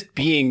hands, but just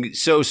being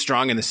so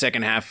strong in the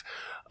second half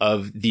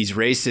of these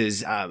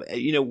races.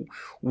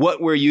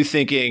 What were you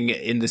thinking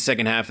in the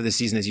second half of the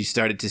season as you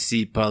started to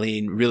see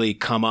Pauline really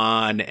come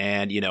on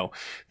and,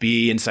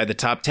 be inside the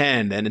top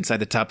 10, then inside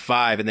the top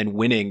 5, and then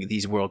winning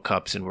these World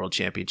Cups and World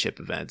Championship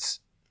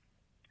events?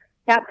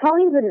 Yeah,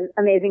 Pauline's an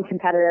amazing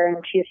competitor,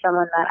 and she's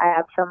someone that I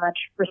have so much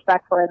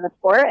respect for in the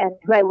sport and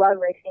who I love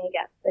racing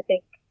against. I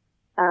think,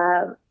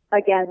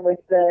 again, with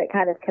the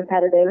kind of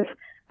competitive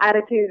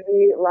attitude,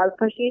 we love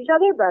pushing each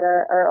other, but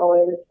are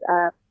always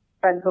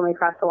friends when we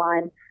cross the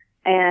line.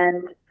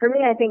 And for me,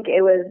 I think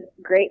it was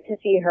great to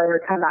see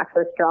her come back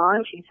so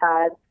strong. She's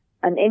had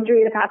an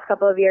injury the past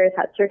couple of years,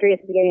 had surgery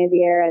at the beginning of the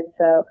year, and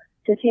so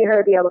to see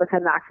her be able to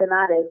come back from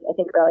that is, I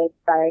think, really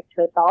inspiring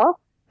to us all.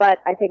 But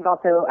I think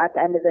also at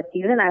the end of the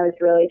season, I was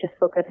really just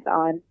focused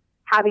on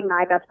having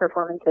my best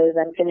performances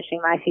and finishing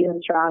my season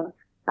strong.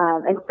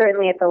 And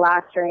certainly at the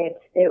last race,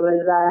 it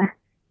was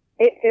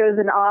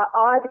an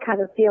odd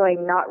kind of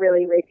feeling, not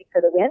really racing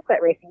for the win,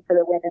 but racing for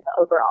the win in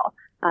the overall,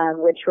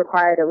 which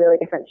required a really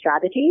different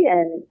strategy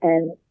and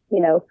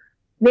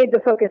made the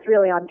focus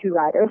really on two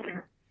riders.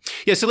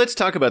 Yeah, so let's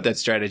talk about that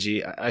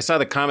strategy. I saw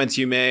the comments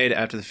you made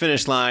after the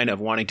finish line of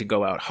wanting to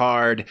go out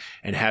hard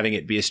and having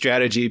it be a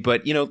strategy.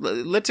 But,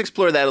 let's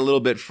explore that a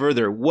little bit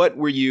further. What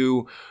were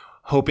you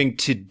hoping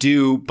to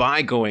do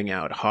by going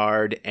out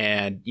hard?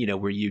 And,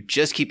 were you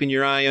just keeping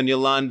your eye on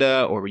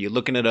Jolanda or were you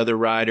looking at other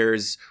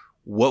riders?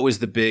 What was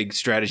the big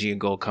strategy and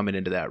goal coming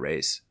into that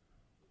race?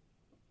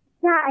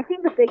 Yeah, I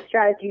think the big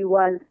strategy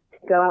was to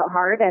to go out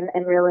hard and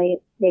really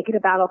make it a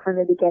battle from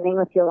the beginning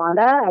with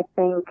Yolanda. I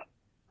think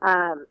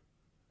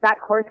that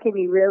course can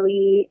be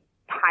really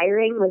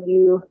tiring when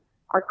you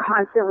are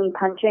constantly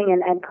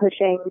punching and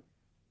pushing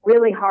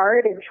really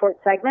hard in short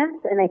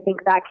segments, and I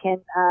think that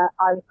can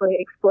obviously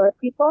explode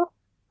people.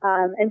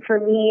 And for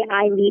me,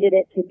 I needed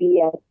it to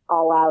be an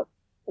all-out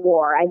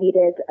war. I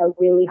needed a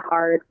really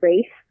hard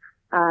race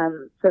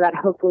so that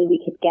hopefully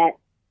we could get,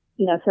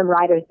 some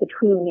riders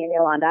between me and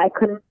Yolanda. I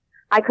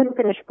couldn't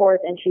finish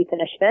fourth, and she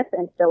finished fifth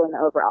and still win the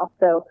overall.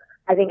 So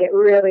I think it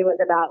really was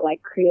about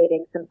like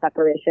creating some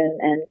separation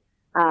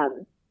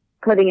and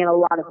putting in a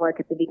lot of work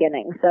at the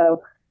beginning.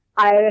 So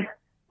I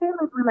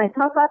blew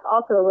myself up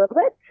also a little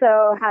bit,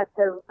 so had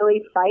to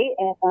really fight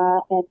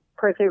and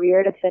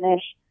persevere to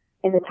finish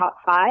in the top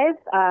 5.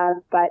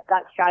 But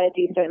that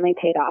strategy certainly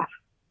paid off.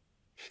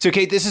 So,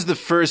 Kate, this is the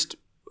first,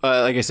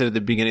 like I said at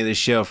the beginning of the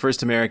show,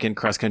 first American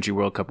cross-country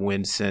World Cup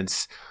win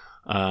since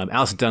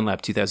Alison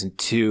Dunlap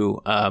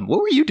 2002. What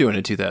were you doing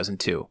in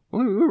 2002?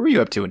 What were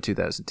you up to in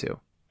 2002?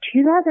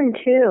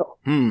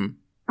 2002.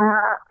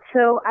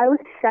 So I was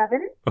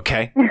 7.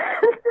 Okay.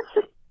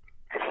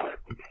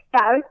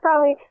 Yeah,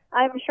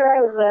 I'm sure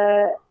I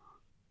was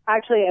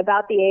actually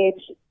about the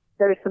age.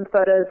 There's some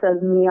photos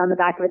of me on the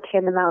back of a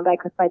tandem mountain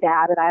bike with my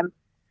dad, and I'm,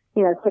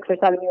 6 or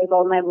 7 years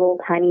old, and I have little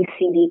tiny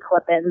CD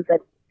clip-ins.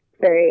 It's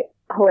very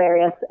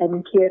hilarious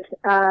and cute.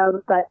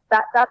 But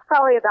that's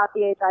probably about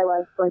the age I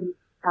was when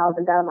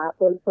Alison Dunlap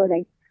was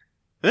winning.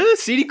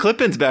 CD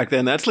clip-ins back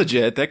then, that's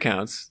legit. That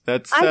counts.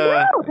 That's, I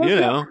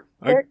know.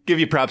 I'll give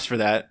you props for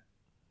that.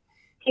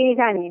 Teeny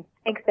tiny.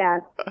 Thanks, Dad.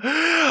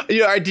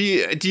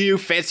 Do you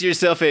fancy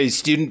yourself a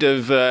student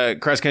of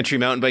cross-country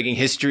mountain biking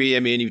history? I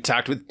mean, you've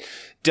talked with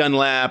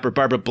Dunlap or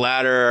Barbara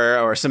Blatter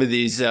or some of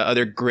these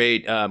other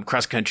great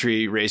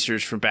cross-country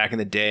racers from back in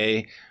the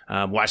day.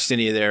 Watched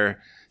any of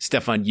their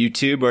stuff on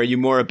YouTube? Or are you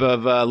more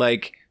above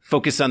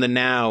focus on the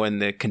now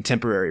and the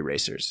contemporary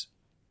racers?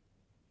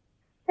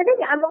 I think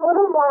I'm a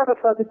little more of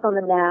a focus on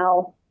the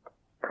now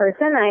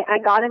person. I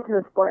got into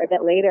the sport a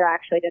bit later,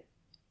 actually, to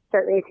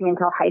start racing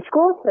until high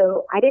school,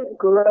 so I didn't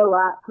grow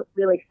up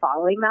really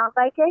following mountain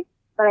biking.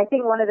 But I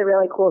think one of the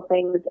really cool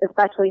things,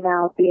 especially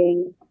now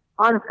being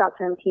on the Scott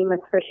Swim team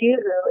with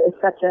Frischhuser, is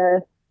such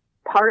a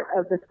part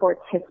of the sport's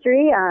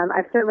history.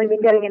 I've certainly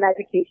been getting an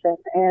education,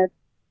 and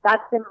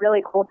that's been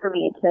really cool for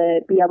me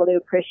to be able to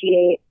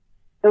appreciate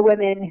the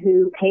women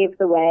who paved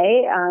the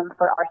way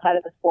for our side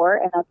of the sport,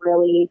 and have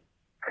really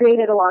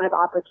created a lot of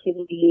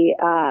opportunity,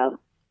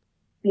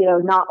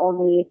 not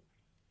only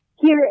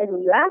here in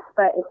the U.S.,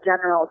 but in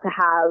general, to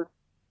have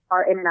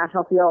our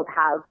international field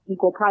have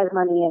equal prize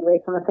money and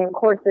race on the same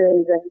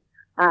courses. And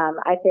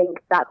I think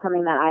that's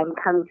something that I'm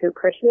coming to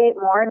appreciate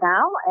more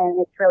now, and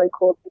it's really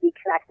cool to be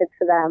connected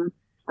to them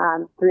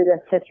through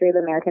this history of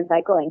American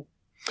cycling.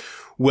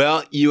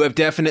 Well, you have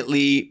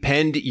definitely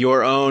penned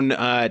your own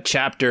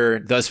chapter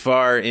thus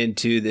far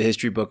into the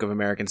history book of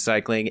American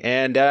cycling,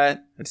 and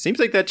it seems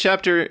like that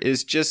chapter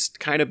is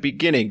just kind of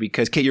beginning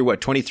because, Kate, you're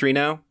what, 23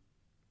 now?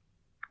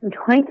 I'm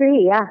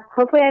 23, yeah.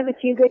 Hopefully I have a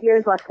few good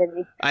years left in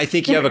me. I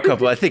think you have a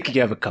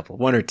couple.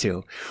 1 or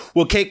 2.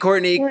 Well, Kate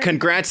Courtney,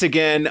 congrats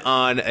again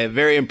on a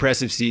very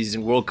impressive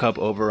season, World Cup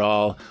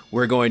overall.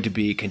 We're going to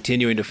be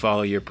continuing to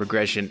follow your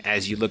progression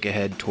as you look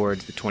ahead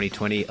towards the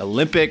 2020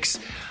 Olympics.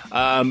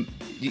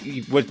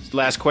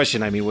 Last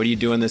question, I mean, what are you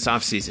doing this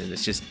off season?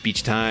 It's just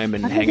beach time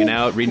and hanging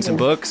out, reading some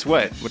books?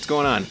 What's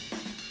going on?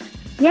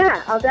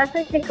 Yeah, I'll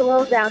definitely take a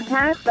little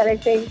downtime, but I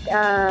think...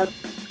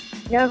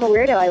 I'm a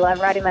weirdo. I love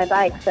riding my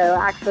bike. So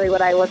actually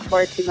what I look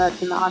forward to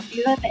most in the off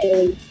season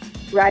is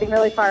riding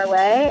really far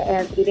away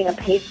and eating a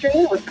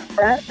pastry with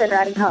friends and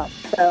riding home.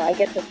 So I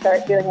get to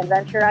start doing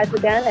adventure rides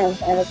again,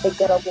 and I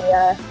think it'll be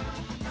a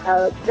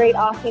great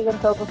off season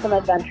filled with some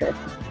adventures.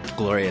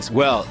 Glorious.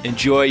 Well,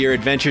 enjoy your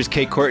adventures,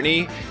 Kate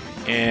Courtney,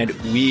 and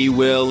we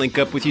will link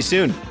up with you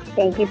soon.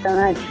 Thank you so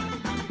much.